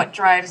learning what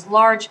drives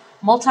large,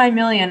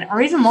 multi-million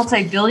or even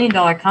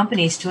multi-billion-dollar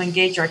companies to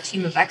engage our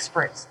team of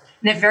experts,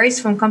 and it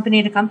varies from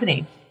company to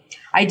company.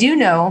 I do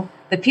know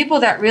the people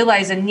that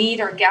realize a need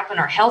or gap in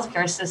our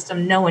healthcare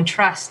system know and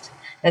trust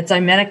that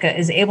Zymedica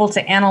is able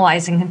to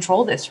analyze and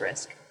control this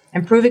risk,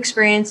 improve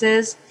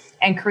experiences,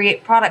 and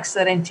create products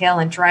that entail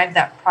and drive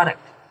that product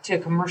to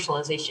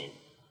commercialization.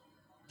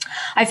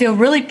 I feel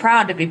really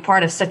proud to be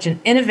part of such an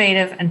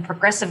innovative and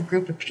progressive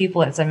group of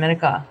people at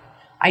Zymedica.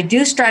 I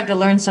do strive to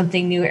learn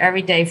something new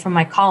every day from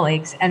my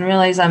colleagues and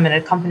realize I'm at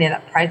a company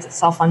that prides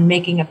itself on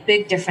making a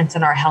big difference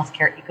in our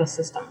healthcare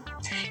ecosystem.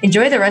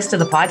 Enjoy the rest of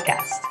the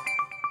podcast.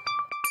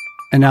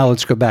 And now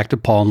let's go back to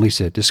Paul and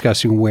Lisa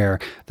discussing where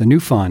the new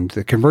fund,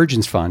 the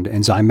Convergence Fund,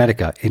 and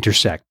Zymedica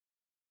intersect.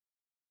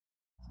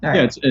 Right.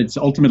 Yeah, it's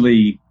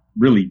ultimately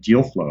really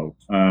deal flow.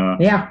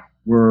 Yeah.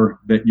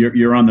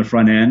 You're on the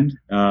front end,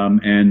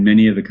 and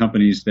many of the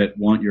companies that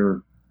want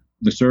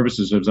the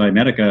services of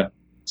Zymedica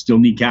still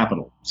need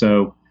capital.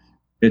 So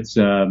it's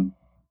a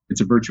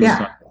virtuous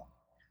cycle.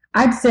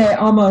 I'd say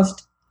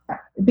almost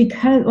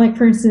because, like,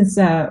 for instance,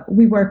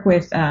 we work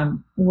with,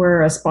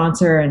 we're a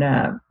sponsor and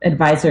a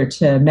advisor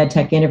to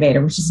MedTech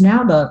Innovator, which is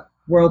now the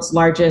world's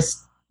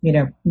largest,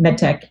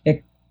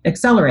 MedTech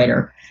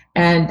accelerator.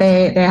 And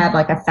they had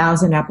like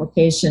 1,000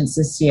 applications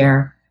this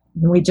year.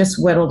 And we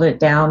just whittled it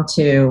down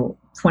to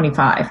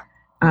 25.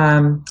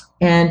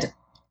 And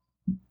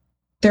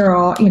they're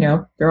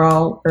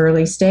all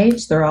early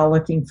stage. They're all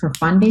looking for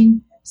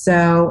funding.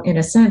 So in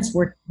a sense,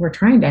 we're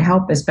trying to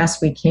help as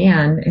best we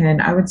can.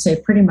 And I would say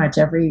pretty much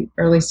every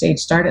early stage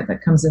startup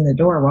that comes in the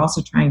door, we're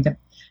also trying to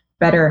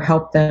better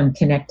help them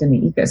connect in the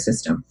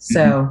ecosystem. Mm-hmm.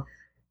 So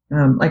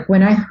like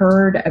when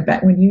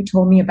you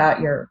told me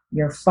about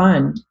your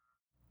fund,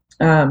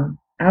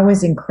 I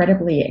was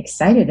incredibly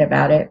excited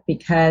about it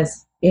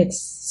because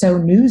it's so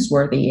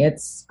newsworthy.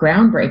 It's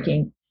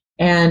groundbreaking.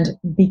 And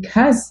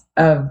because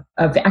of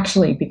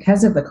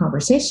the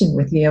conversation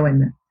with you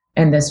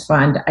and this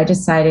fund, I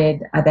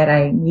decided that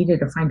I needed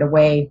to find a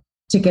way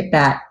to get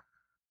that,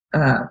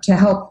 to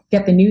help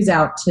get the news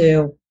out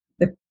to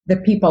the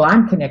people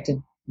I'm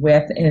connected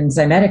with and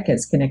Zymedica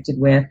is connected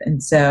with.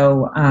 And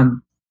so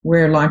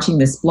we're launching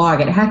this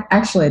blog.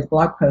 Actually, the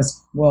blog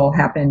post will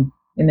happen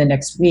in the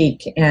next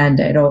week, and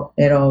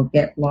it'll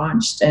get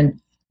launched. And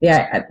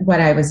yeah,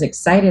 what I was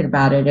excited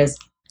about it is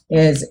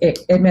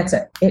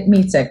it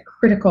meets a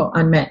critical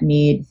unmet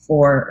need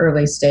for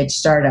early stage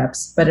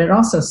startups, but it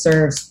also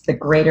serves the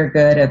greater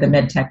good of the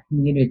medtech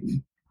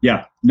community.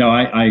 Yeah, no,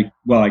 I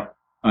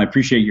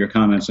appreciate your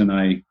comments, and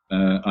I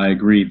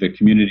agree. The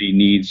community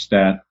needs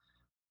that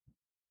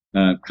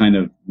kind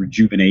of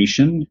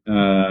rejuvenation,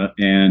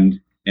 and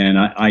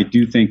I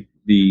do think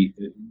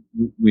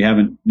we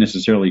haven't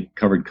necessarily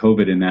covered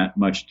COVID in that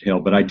much detail,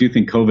 but I do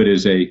think COVID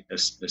is a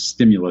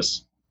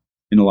stimulus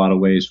in a lot of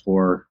ways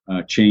for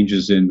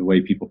changes in the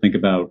way people think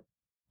about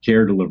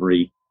care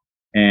delivery,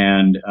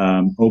 and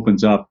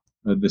opens up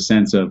the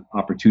sense of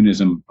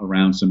opportunism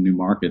around some new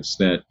markets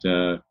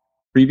that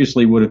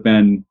previously would have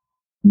been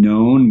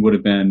known, would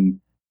have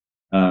been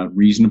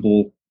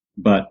reasonable,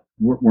 but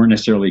weren't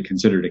necessarily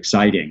considered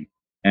exciting.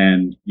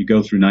 And you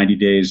go through 90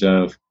 days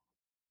of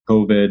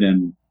COVID,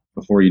 and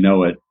before you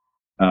know it,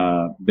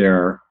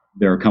 there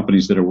are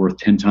companies that are worth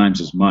 10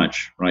 times as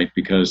much, right?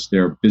 Because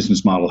their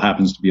business model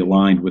happens to be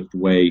aligned with the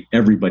way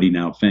everybody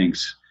now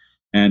thinks.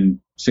 And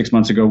 6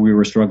 months ago, we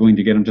were struggling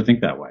to get them to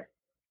think that way.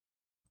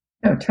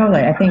 Oh,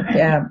 totally. I think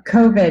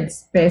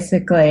COVID's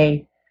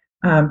basically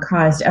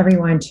caused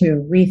everyone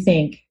to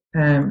rethink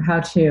how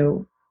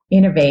to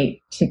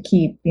innovate to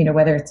keep,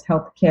 whether it's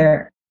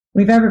healthcare.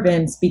 We've ever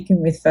been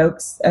speaking with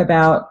folks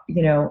about,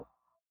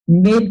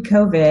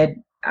 mid-COVID,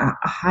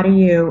 how do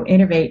you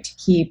innovate to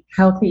keep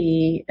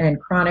healthy and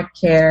chronic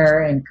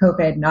care and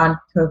COVID,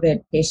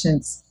 non-COVID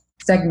patients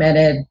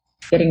segmented,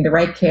 getting the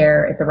right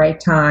care at the right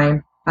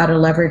time, how to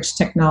leverage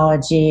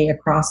technology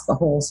across the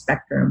whole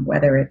spectrum,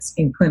 whether it's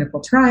in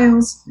clinical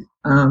trials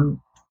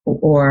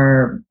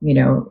or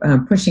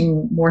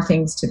pushing more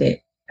things to the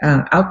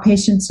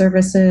outpatient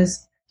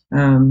services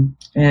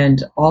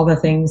and all the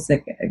things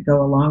that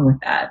go along with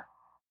that.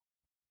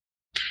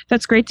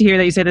 That's great to hear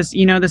that you say this.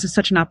 This is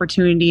such an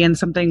opportunity and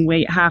something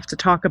we have to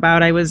talk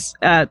about. I was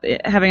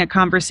having a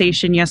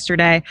conversation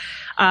yesterday,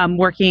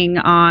 working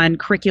on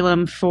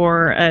curriculum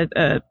for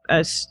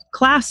a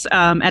class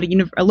at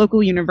a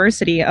local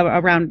university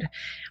around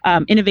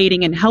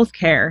innovating in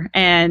healthcare,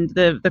 and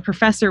the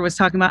professor was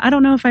talking about, I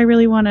don't know if I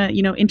really want to,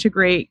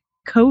 integrate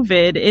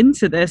COVID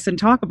into this and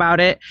talk about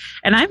it.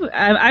 And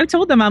I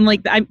told them, I'm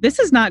like, this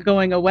is not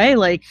going away.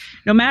 Like,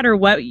 no matter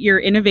what you're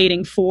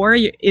innovating for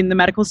in the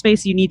medical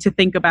space, you need to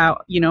think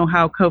about,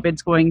 how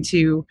COVID's going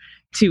to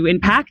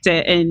impact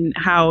it, and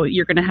how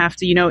you're going to have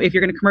to, if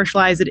you're going to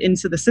commercialize it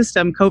into the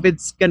system,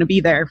 COVID's going to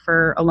be there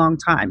for a long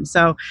time.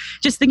 So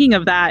just thinking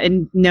of that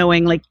and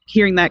knowing, like,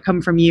 hearing that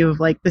come from you of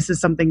like, this is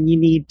something you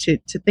need to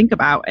think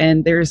about,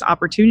 and there's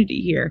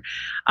opportunity here.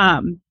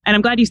 And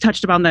I'm glad you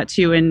touched upon that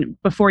too.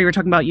 And before you were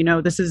talking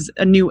about, this is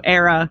a new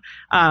era.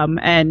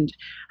 And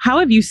how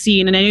have you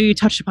seen, and I know you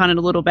touched upon it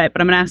a little bit, but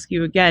I'm going to ask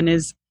you again,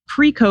 is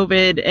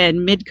pre-COVID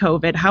and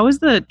mid-COVID, how has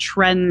the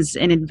trends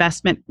in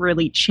investment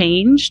really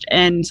changed?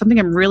 And something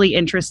I'm really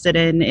interested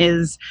in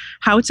is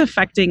how it's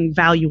affecting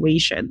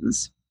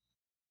valuations.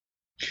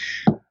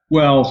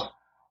 Well,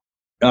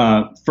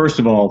 first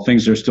of all,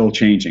 things are still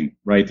changing,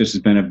 right? This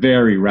has been a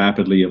very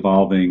rapidly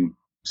evolving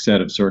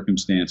set of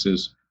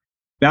circumstances.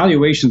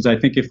 Valuations, I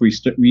think, if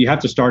we have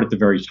to start at the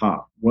very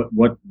top.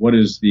 What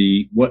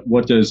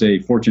does a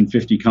Fortune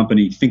 50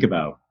 company think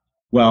about?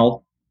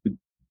 Well,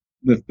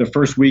 the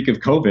first week of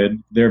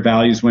COVID, their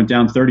values went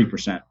down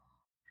 30%.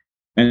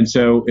 And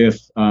so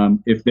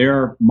if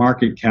their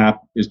market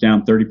cap is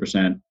down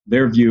 30%,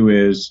 their view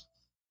is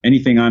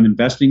anything I'm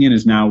investing in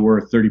is now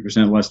worth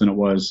 30% less than it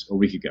was a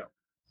week ago.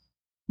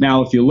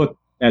 Now, if you look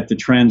at the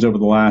trends over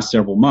the last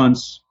several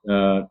months,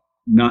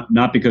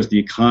 not because the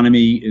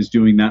economy is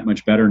doing that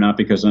much better, not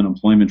because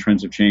unemployment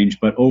trends have changed,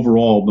 but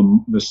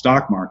overall the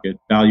stock market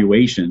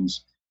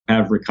valuations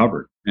have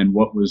recovered. And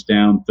what was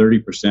down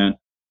 30%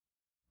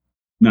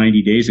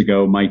 90 days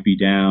ago might be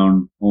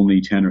down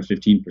only 10 or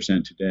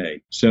 15%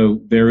 today.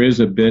 So there is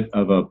a bit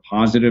of a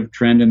positive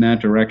trend in that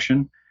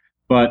direction.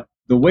 But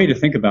the way to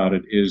think about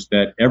it is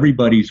that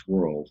everybody's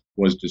world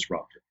was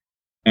disrupted.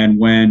 And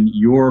when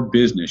your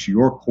business,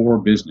 your core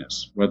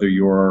business, whether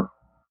you're,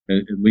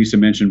 Lisa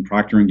mentioned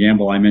Procter &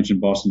 Gamble, I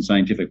mentioned Boston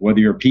Scientific,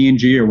 whether you're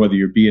P&G or whether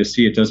you're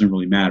BSC, it doesn't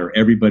really matter.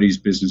 Everybody's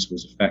business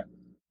was affected.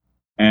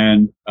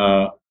 And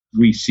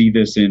we see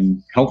this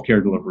in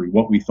healthcare delivery.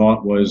 What we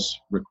thought was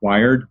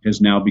required has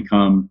now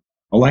become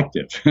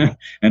elective.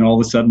 And all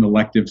of a sudden,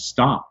 elective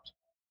stopped.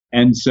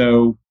 And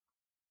so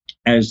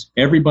as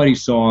everybody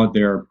saw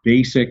their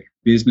basic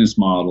business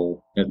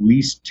model, at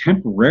least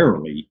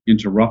temporarily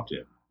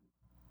interrupted,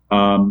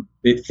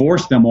 it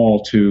forced them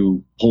all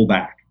to pull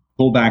back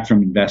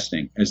from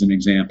investing, as an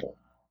example.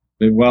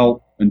 That,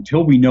 well,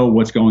 until we know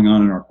what's going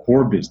on in our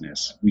core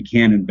business, we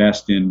can't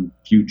invest in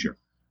future.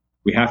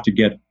 We have to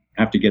get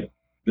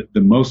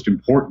the most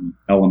important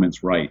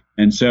elements right.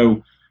 And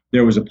so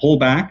there was a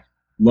pullback,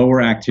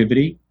 lower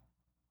activity.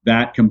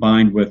 That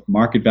combined with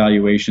market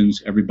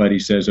valuations, everybody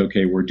says,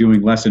 okay, we're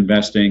doing less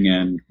investing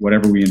and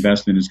whatever we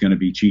invest in is going to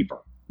be cheaper.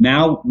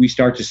 Now we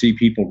start to see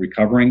people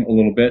recovering a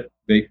little bit.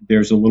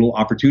 There's a little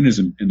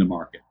opportunism in the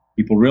market.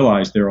 People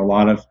realize there are a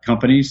lot of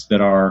companies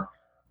that are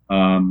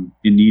in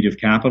need of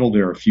capital.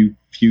 There are a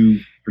few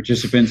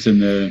participants in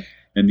the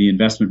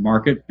investment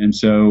market. And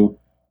so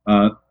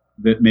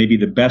that maybe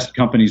the best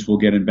companies will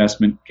get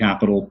investment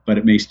capital, but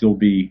it may still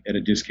be at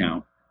a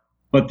discount.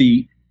 But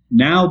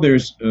now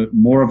there's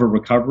more of a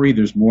recovery.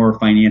 There's more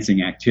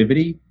financing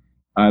activity.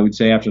 I would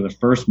say after the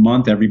first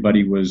month,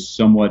 everybody was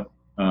somewhat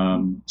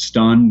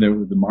stunned.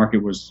 The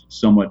market was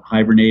somewhat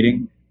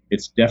hibernating.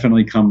 It's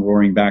definitely come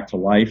roaring back to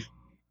life.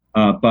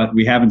 But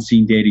we haven't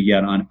seen data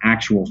yet on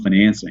actual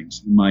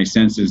financings. My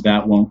sense is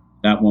that won't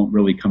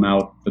really come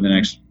out for the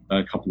next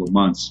couple of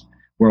months,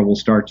 where we'll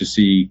start to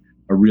see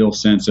a real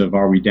sense of,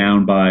 are we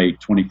down by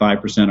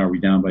 25%? Are we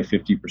down by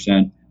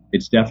 50%?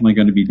 It's definitely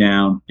going to be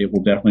down. It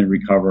will definitely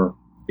recover.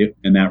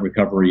 And that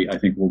recovery, I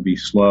think, will be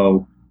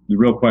slow. The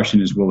real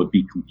question is, will it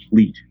be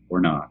complete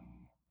or not?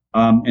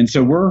 And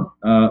so we're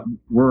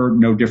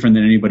no different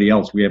than anybody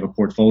else. We have a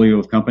portfolio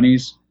of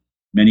companies.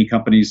 Many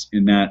companies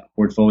in that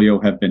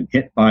portfolio have been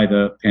hit by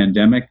the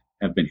pandemic,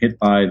 have been hit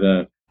by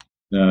the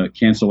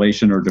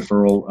cancellation or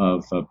deferral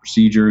of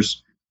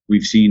procedures.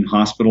 We've seen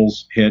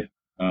hospitals hit,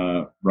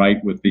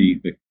 right, with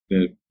the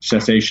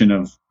cessation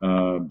of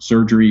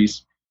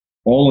surgeries.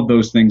 All of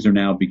those things are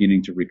now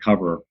beginning to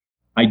recover.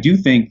 I do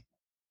think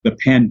the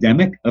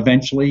pandemic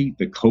eventually,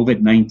 the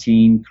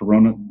COVID-19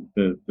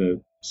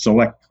 the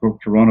select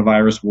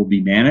coronavirus will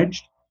be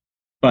managed,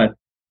 but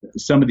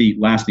some of the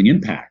lasting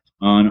impact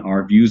on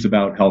our views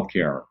about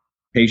healthcare,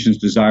 patients'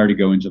 desire to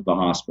go into the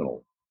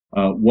hospital,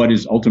 what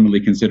is ultimately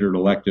considered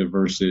elective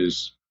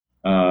versus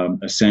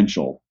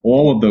essential.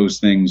 All of those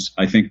things,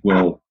 I think,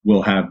 will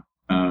have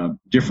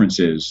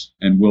differences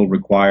and will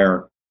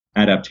require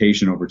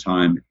adaptation over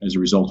time as a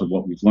result of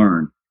what we've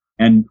learned.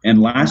 And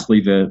lastly,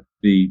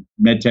 the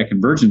MedTech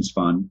Convergence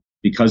Fund,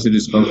 because it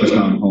is focused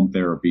on home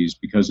therapies,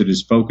 because it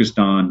is focused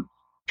on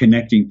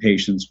connecting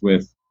patients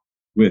with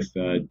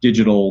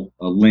digital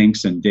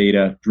links and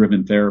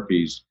data-driven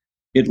therapies,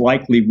 it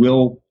likely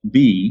will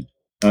be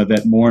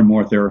that more and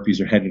more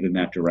therapies are headed in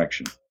that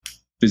direction.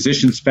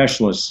 Physician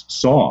specialists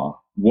saw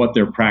what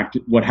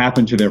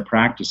happened to their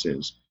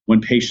practices when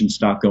patients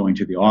stopped going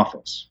to the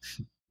office.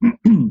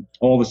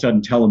 All of a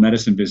sudden,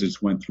 telemedicine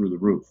visits went through the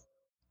roof.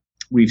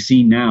 We've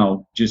seen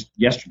now, just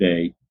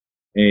yesterday,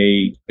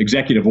 a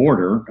executive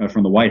order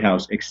from the White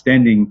House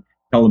extending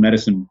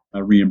telemedicine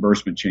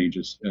reimbursement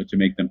changes to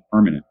make them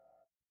permanent.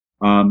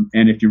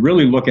 And if you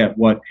really look at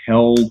what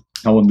held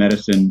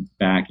telemedicine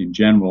back in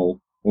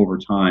general over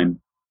time,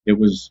 it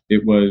was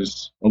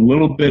a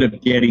little bit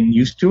of getting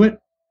used to it,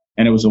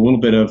 and it was a little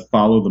bit of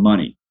follow the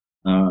money,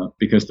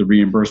 because the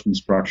reimbursement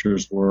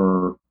structures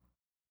were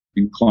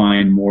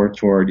inclined more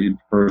toward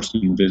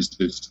in-person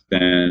visits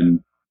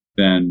than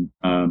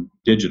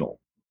digital.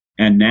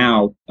 And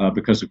now,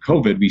 because of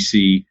COVID, we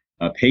see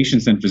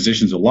patients and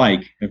physicians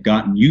alike have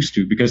gotten used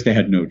to, because they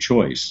had no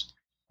choice,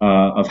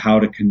 of how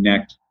to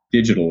connect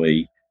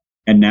digitally.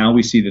 And now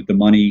we see that the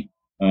money,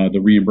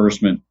 the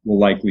reimbursement will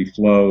likely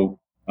flow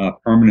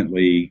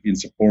permanently in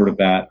support of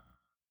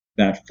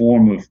that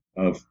form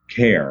of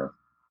care.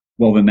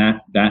 Well, then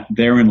that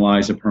therein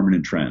lies a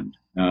permanent trend.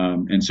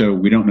 And so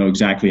we don't know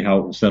exactly how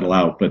it will settle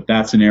out, but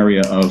that's an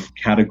area of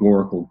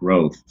categorical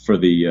growth for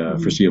the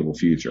foreseeable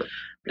future.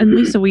 And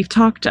Lisa, we've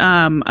talked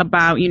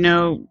about,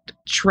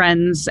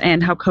 trends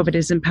and how COVID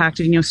has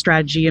impacted,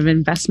 strategy of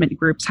investment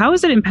groups. How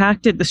has it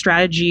impacted the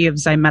strategy of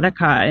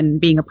Zymedica and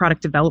being a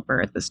product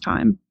developer at this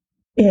time?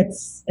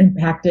 It's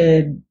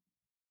impacted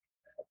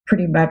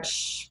pretty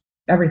much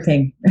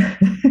everything.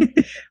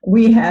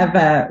 We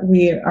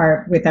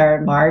are with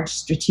our large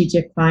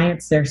strategic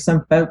clients. There's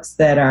some folks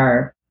that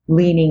are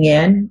leaning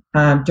in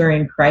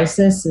during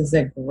crisis is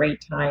a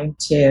great time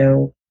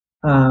to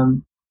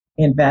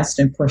invest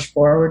and push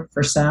forward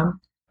for some.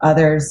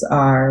 Others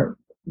are,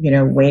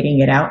 waiting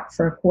it out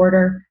for a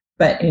quarter.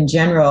 But in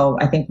general,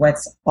 I think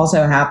what's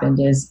also happened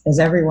is as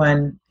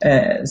everyone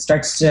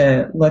starts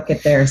to look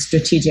at their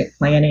strategic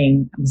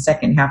planning in the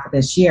second half of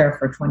this year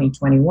for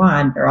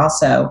 2021, they're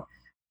also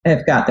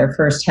have got their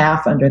first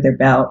half under their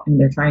belt, and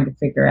they're trying to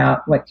figure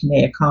out what can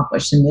they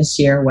accomplish in this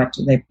year, what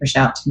do they push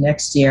out to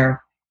next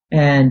year.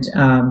 And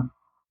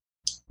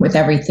with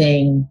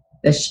everything,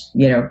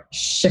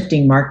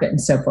 shifting market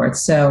and so forth.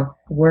 So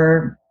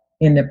we're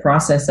in the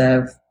process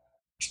of,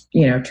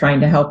 trying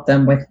to help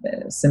them with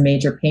some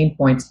major pain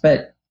points.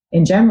 But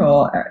in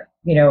general,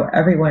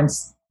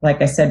 everyone's,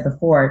 like I said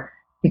before,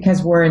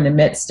 because we're in the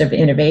midst of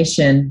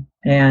innovation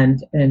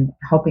and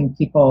helping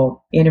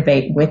people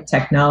innovate with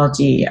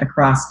technology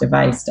across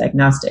device,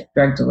 diagnostic,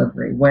 drug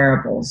delivery,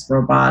 wearables,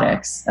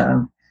 robotics,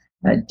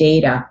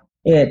 data,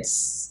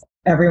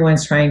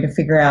 everyone's trying to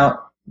figure out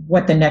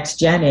what the next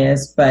gen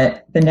is,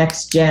 but the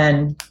next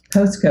gen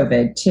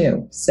post-COVID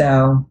too.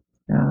 So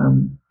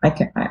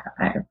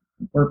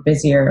we're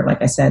busier, like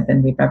I said,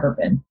 than we've ever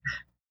been.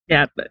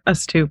 Yeah,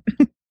 us too.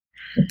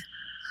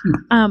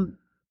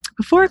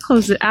 Before I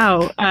close it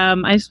out,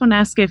 I just want to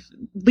ask if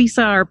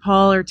Lisa or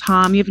Paul or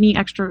Tom, you have any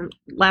extra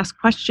last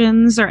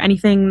questions or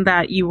anything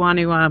that you want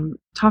to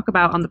talk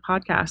about on the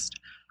podcast?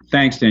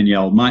 Thanks,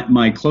 Danielle.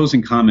 My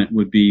closing comment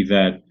would be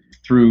that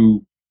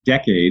through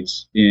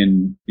decades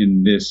in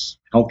this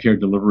healthcare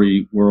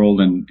delivery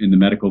world and in the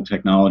medical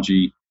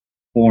technology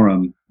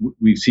forum,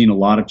 we've seen a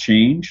lot of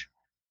change.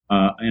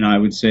 And I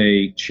would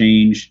say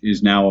change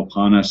is now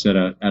upon us at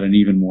an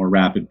even more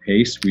rapid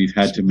pace. We've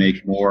had to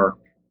make more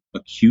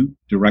acute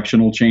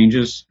directional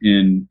changes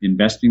in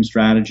investing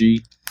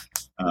strategy.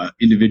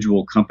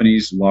 Individual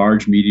companies,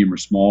 large, medium, or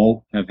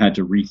small, have had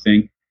to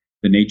rethink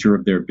the nature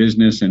of their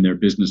business and their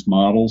business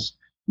models.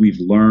 We've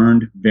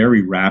learned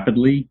very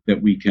rapidly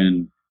that we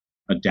can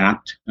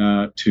adapt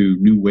to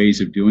new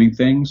ways of doing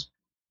things.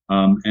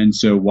 And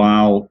so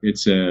while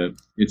it's a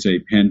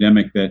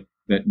pandemic that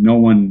no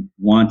one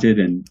wanted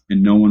and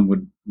no one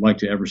would like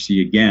to ever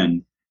see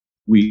again,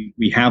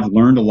 we have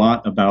learned a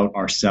lot about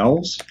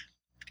ourselves,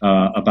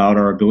 about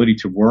our ability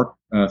to work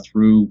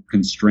through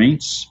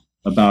constraints,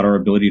 about our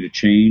ability to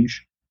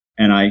change.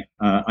 And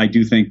I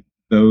do think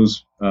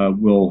those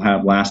will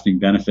have lasting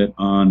benefit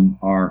on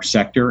our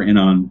sector and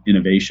on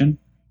innovation.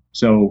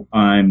 So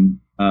I'm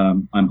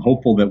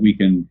hopeful that we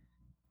can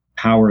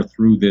power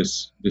through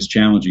this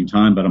challenging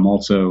time, but I'm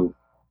also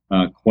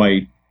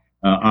quite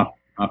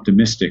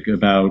optimistic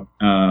about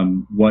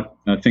what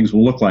things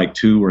will look like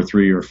 2 or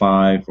 3 or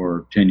 5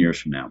 or 10 years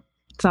from now.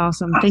 It's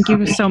awesome. Thank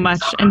you so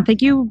much. And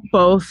thank you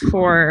both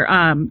for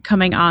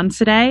coming on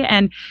today.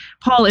 And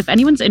Paul, if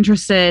anyone's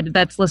interested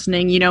that's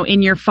listening,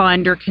 in your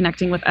fund or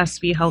connecting with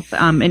SV Health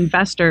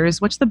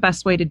investors, what's the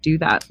best way to do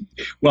that?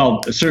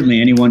 Well, certainly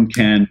anyone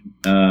can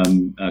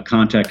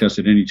contact us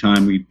at any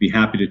time. We'd be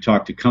happy to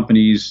talk to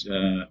companies,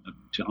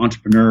 to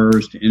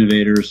entrepreneurs, to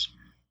innovators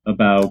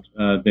about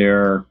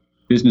their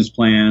business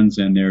plans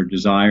and their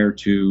desire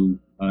to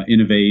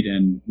innovate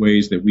and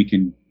ways that we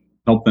can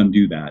help them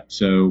do that.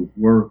 So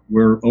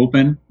we're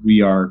open.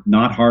 We are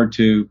not hard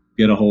to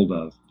get a hold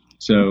of.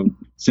 So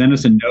send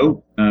us a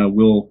note.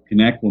 We'll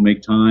connect. We'll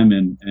make time,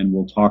 and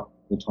we'll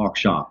talk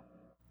shop.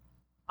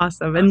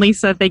 Awesome. And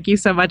Lisa, thank you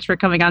so much for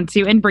coming on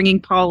too and bringing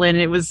Paul in.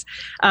 It was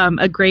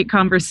a great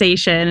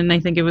conversation. And I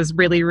think it was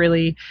really,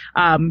 really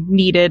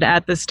needed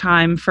at this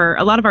time for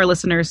a lot of our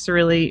listeners to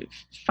really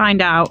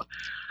find out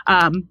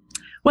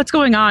what's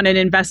going on in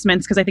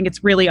investments, because I think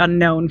it's really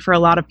unknown for a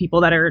lot of people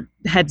that are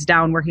heads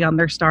down working on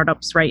their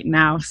startups right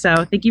now.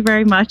 So thank you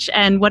very much.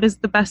 And what is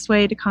the best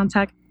way to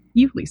contact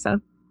you, Lisa?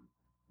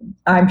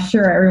 I'm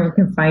sure everyone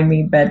can find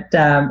me, but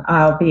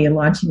I'll be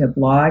launching a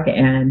blog,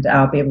 and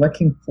I'll be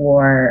looking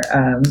for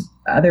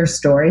other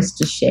stories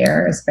to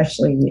share,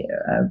 especially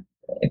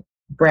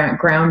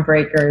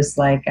groundbreakers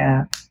like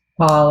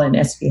Paul and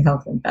SV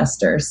Health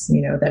Investors,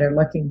 that are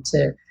looking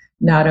to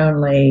not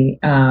only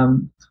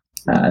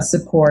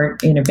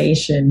support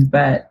innovation,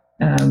 but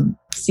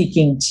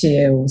seeking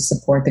to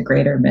support the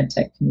greater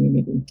medtech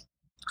community.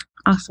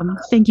 Awesome.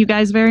 Thank you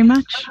guys very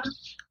much.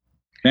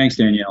 Thanks,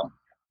 Danielle.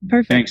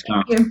 Perfect. Thanks,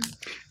 Tom.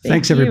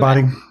 Thanks,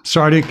 everybody.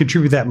 Sorry I didn't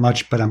contribute that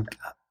much, but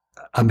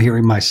I'm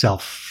hearing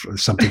myself.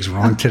 Something's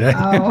wrong today.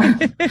 Oh.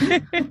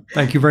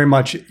 Thank you very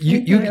much.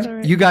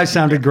 You guys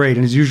sounded great,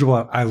 and as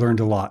usual, I learned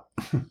a lot.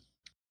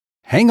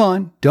 Hang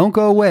on, don't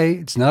go away.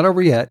 It's not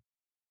over yet.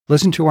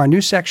 Listen to our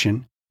new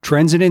section,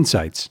 Trends and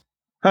Insights.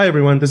 Hi,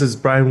 everyone. This is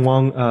Brian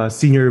Wong,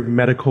 Senior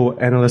Medical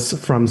Analyst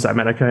from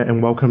Zymedica,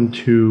 and welcome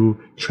to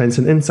Trends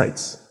and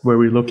Insights, where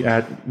we look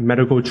at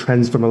medical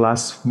trends from the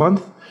last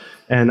month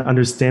and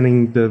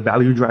understanding the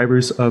value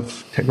drivers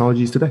of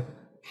technologies today.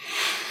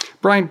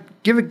 Brian,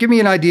 give me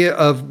an idea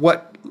of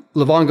what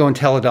Livongo and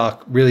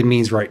Teladoc really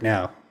means right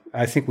now.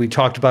 I think we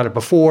talked about it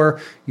before.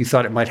 You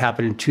thought it might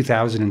happen in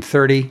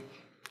 2030.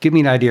 Give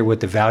me an idea what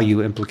the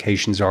value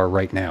implications are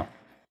right now.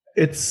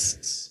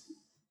 It's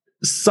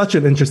such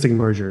an interesting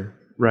merger,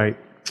 right?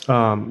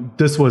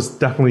 This was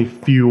definitely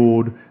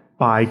fueled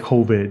by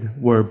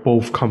COVID, where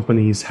both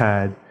companies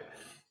had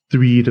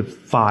 3 to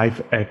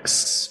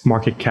 5x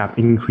market cap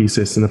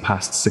increases in the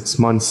past 6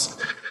 months.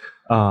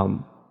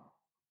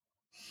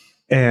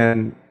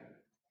 And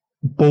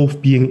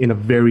both being in a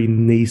very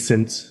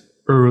nascent,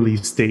 early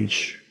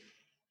stage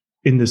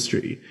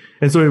industry.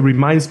 And so it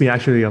reminds me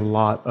actually a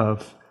lot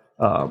of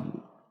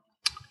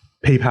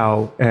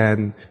PayPal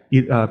and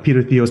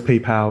Peter Thiel's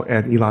PayPal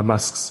and Elon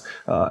Musk's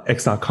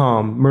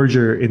X.com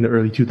merger in the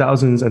early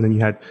 2000s. And then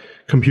you had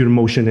Computer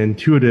Motion and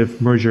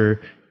Intuitive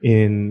merger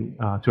in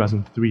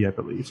 2003, I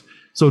believe.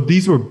 So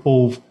these were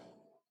both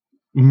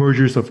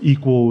mergers of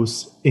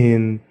equals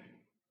in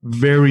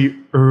very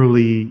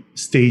early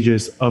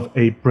stages of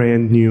a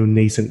brand new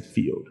nascent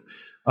field.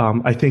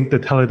 I think the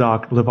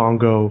Teladoc,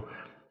 Livongo,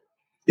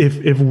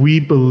 if we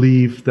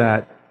believe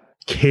that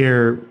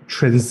care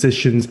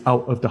transitions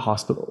out of the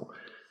hospital,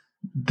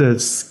 the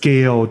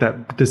scale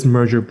that this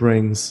merger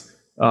brings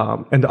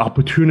and the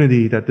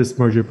opportunity that this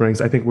merger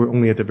brings, I think we're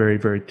only at the very,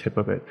 very tip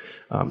of it.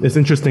 It's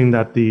interesting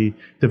that the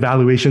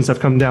valuations have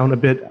come down a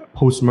bit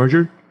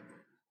post-merger,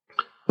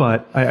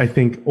 but I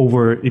think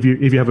if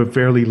you have a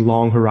fairly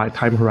long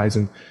time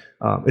horizon,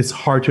 it's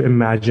hard to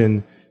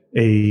imagine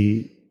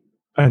a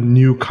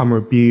newcomer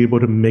being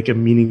able to make a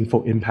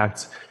meaningful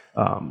impact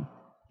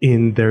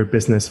in their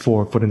business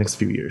for the next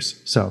few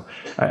years. So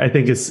I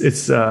think it's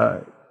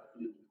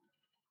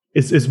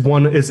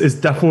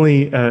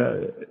definitely.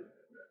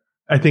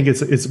 I think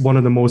it's one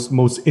of the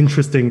most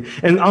interesting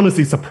and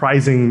honestly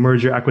surprising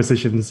merger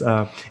acquisitions.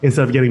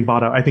 Instead of getting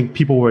bought out, I think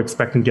people were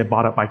expecting to get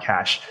bought out by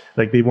cash.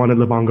 Like they wanted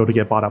Livongo to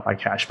get bought out by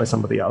cash by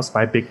somebody else,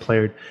 by a big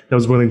player that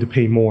was willing to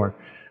pay more.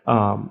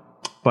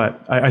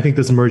 But I think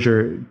this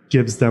merger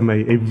gives them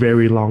a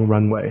very long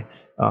runway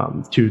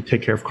to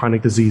take care of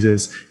chronic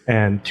diseases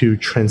and to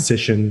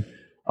transition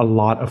a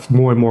lot of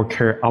more and more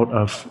care out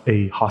of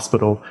a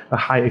hospital, a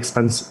high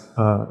expense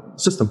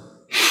system.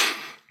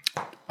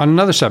 On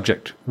another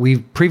subject,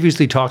 we've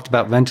previously talked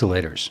about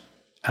ventilators,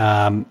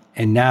 and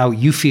now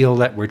you feel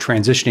that we're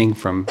transitioning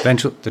from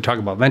to talk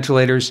about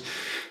ventilators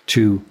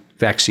to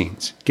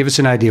vaccines. Give us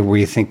an idea where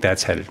you think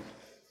that's headed.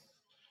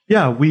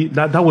 Yeah,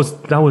 that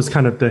was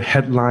kind of the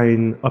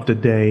headline of the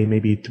day,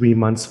 maybe 4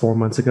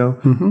 months ago,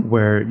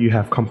 where you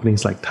have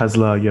companies like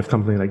Tesla, you have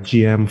companies like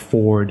GM,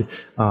 Ford,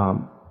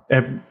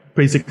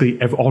 basically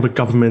all the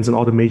governments and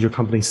all the major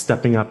companies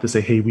stepping up to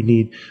say, hey, we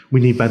need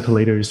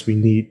ventilators. We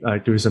need,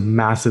 there's a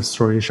massive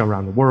shortage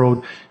around the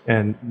world.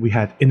 And we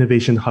had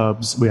innovation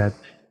hubs. We had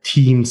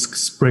teams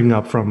spring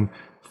up for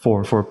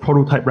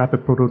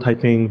rapid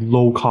prototyping,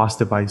 low cost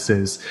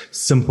devices,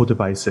 simple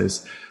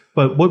devices.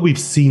 But what we've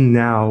seen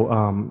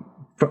now,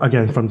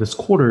 again, from this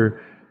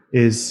quarter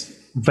is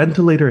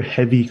ventilator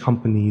heavy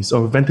companies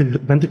or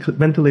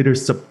ventilator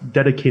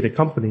dedicated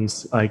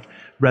companies like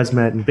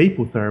ResMed and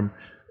Vapotherm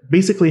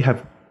basically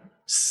have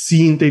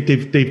seen,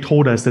 they've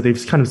told us that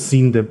they've kind of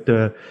seen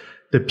the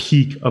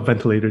peak of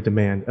ventilator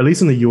demand, at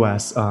least in the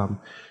US.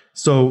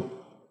 So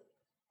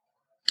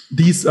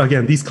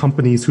these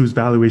companies whose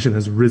valuation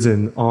has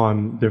risen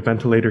on their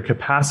ventilator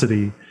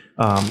capacity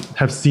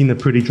have seen a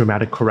pretty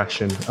dramatic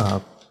correction,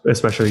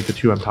 especially the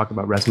two I'm talking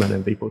about, ResMed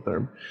and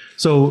Vapotherm.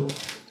 So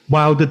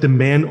while the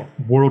demand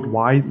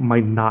worldwide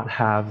might not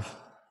have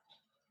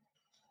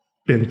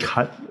been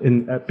cut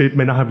and it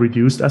may not have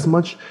reduced as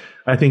much,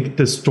 I think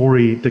the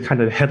story, the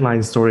kind of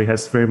headline story,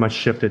 has very much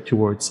shifted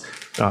towards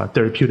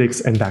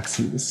therapeutics and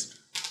vaccines.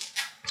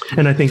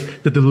 And I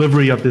think the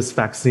delivery of this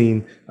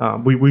vaccine,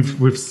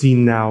 we've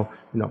seen now,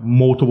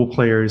 multiple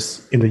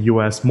players in the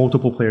U.S.,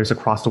 multiple players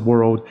across the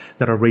world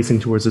that are racing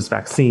towards this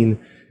vaccine.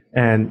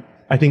 And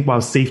I think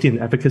while safety and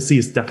efficacy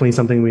is definitely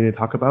something we need to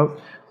talk about,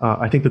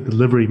 I think the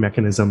delivery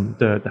mechanism,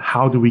 the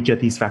how do we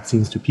get these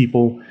vaccines to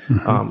people?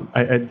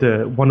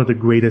 One of the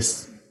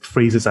greatest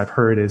phrases I've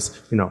heard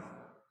is,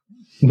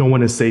 no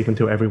one is safe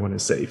until everyone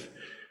is safe.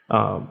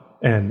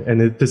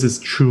 This is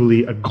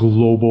truly a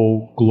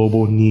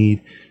global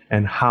need.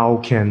 And how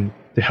can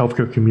the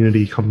healthcare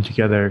community come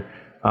together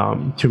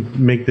to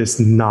make this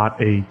not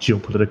a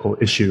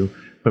geopolitical issue,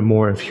 but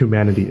more of a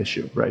humanity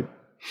issue, right?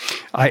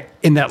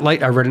 In that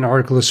light, I read an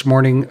article this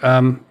morning.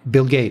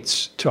 Bill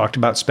Gates talked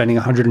about spending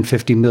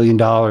 $150 million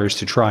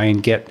to try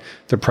and get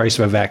the price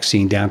of a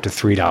vaccine down to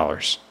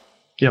 $3.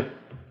 Yep.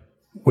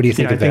 What do you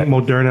think of that? I think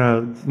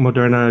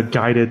Moderna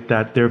guided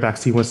that their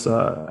vaccine was,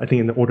 I think,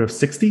 in the order of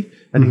 60.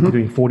 I think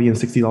between $40 and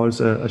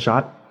 $60 a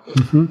shot.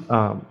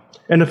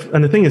 And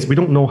the thing is, we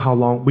don't know how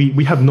long.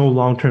 We have no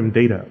long-term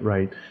data,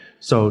 right?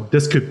 So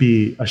this could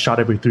be a shot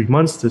every 3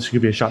 months. This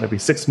could be a shot every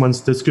 6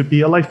 months. This could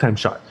be a lifetime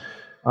shot.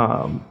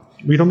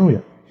 We don't know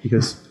yet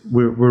because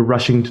we're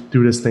rushing to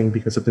do this thing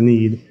because of the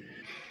need.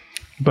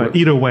 But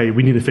either way,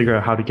 we need to figure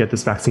out how to get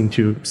this vaccine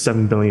to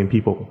 7 billion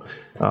people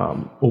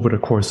over the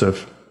course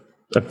of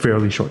a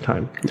fairly short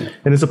time.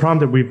 And it's a problem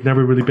that we've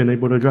never really been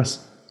able to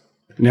address.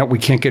 Now, we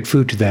can't get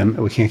food to them.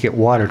 We can't get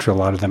water to a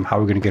lot of them. How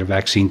are we going to get a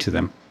vaccine to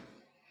them?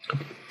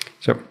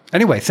 So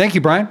anyway, thank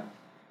you, Brian.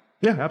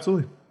 Yeah,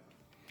 absolutely.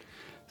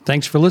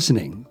 Thanks for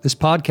listening. This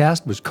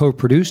podcast was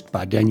co-produced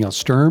by Danielle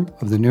Sturm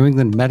of the New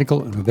England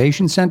Medical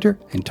Innovation Center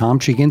and Tom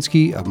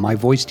Chiginsky of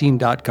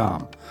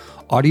MyVoiceTeam.com.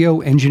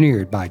 Audio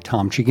engineered by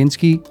Tom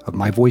Chiginsky of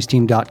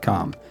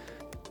MyVoiceTeam.com.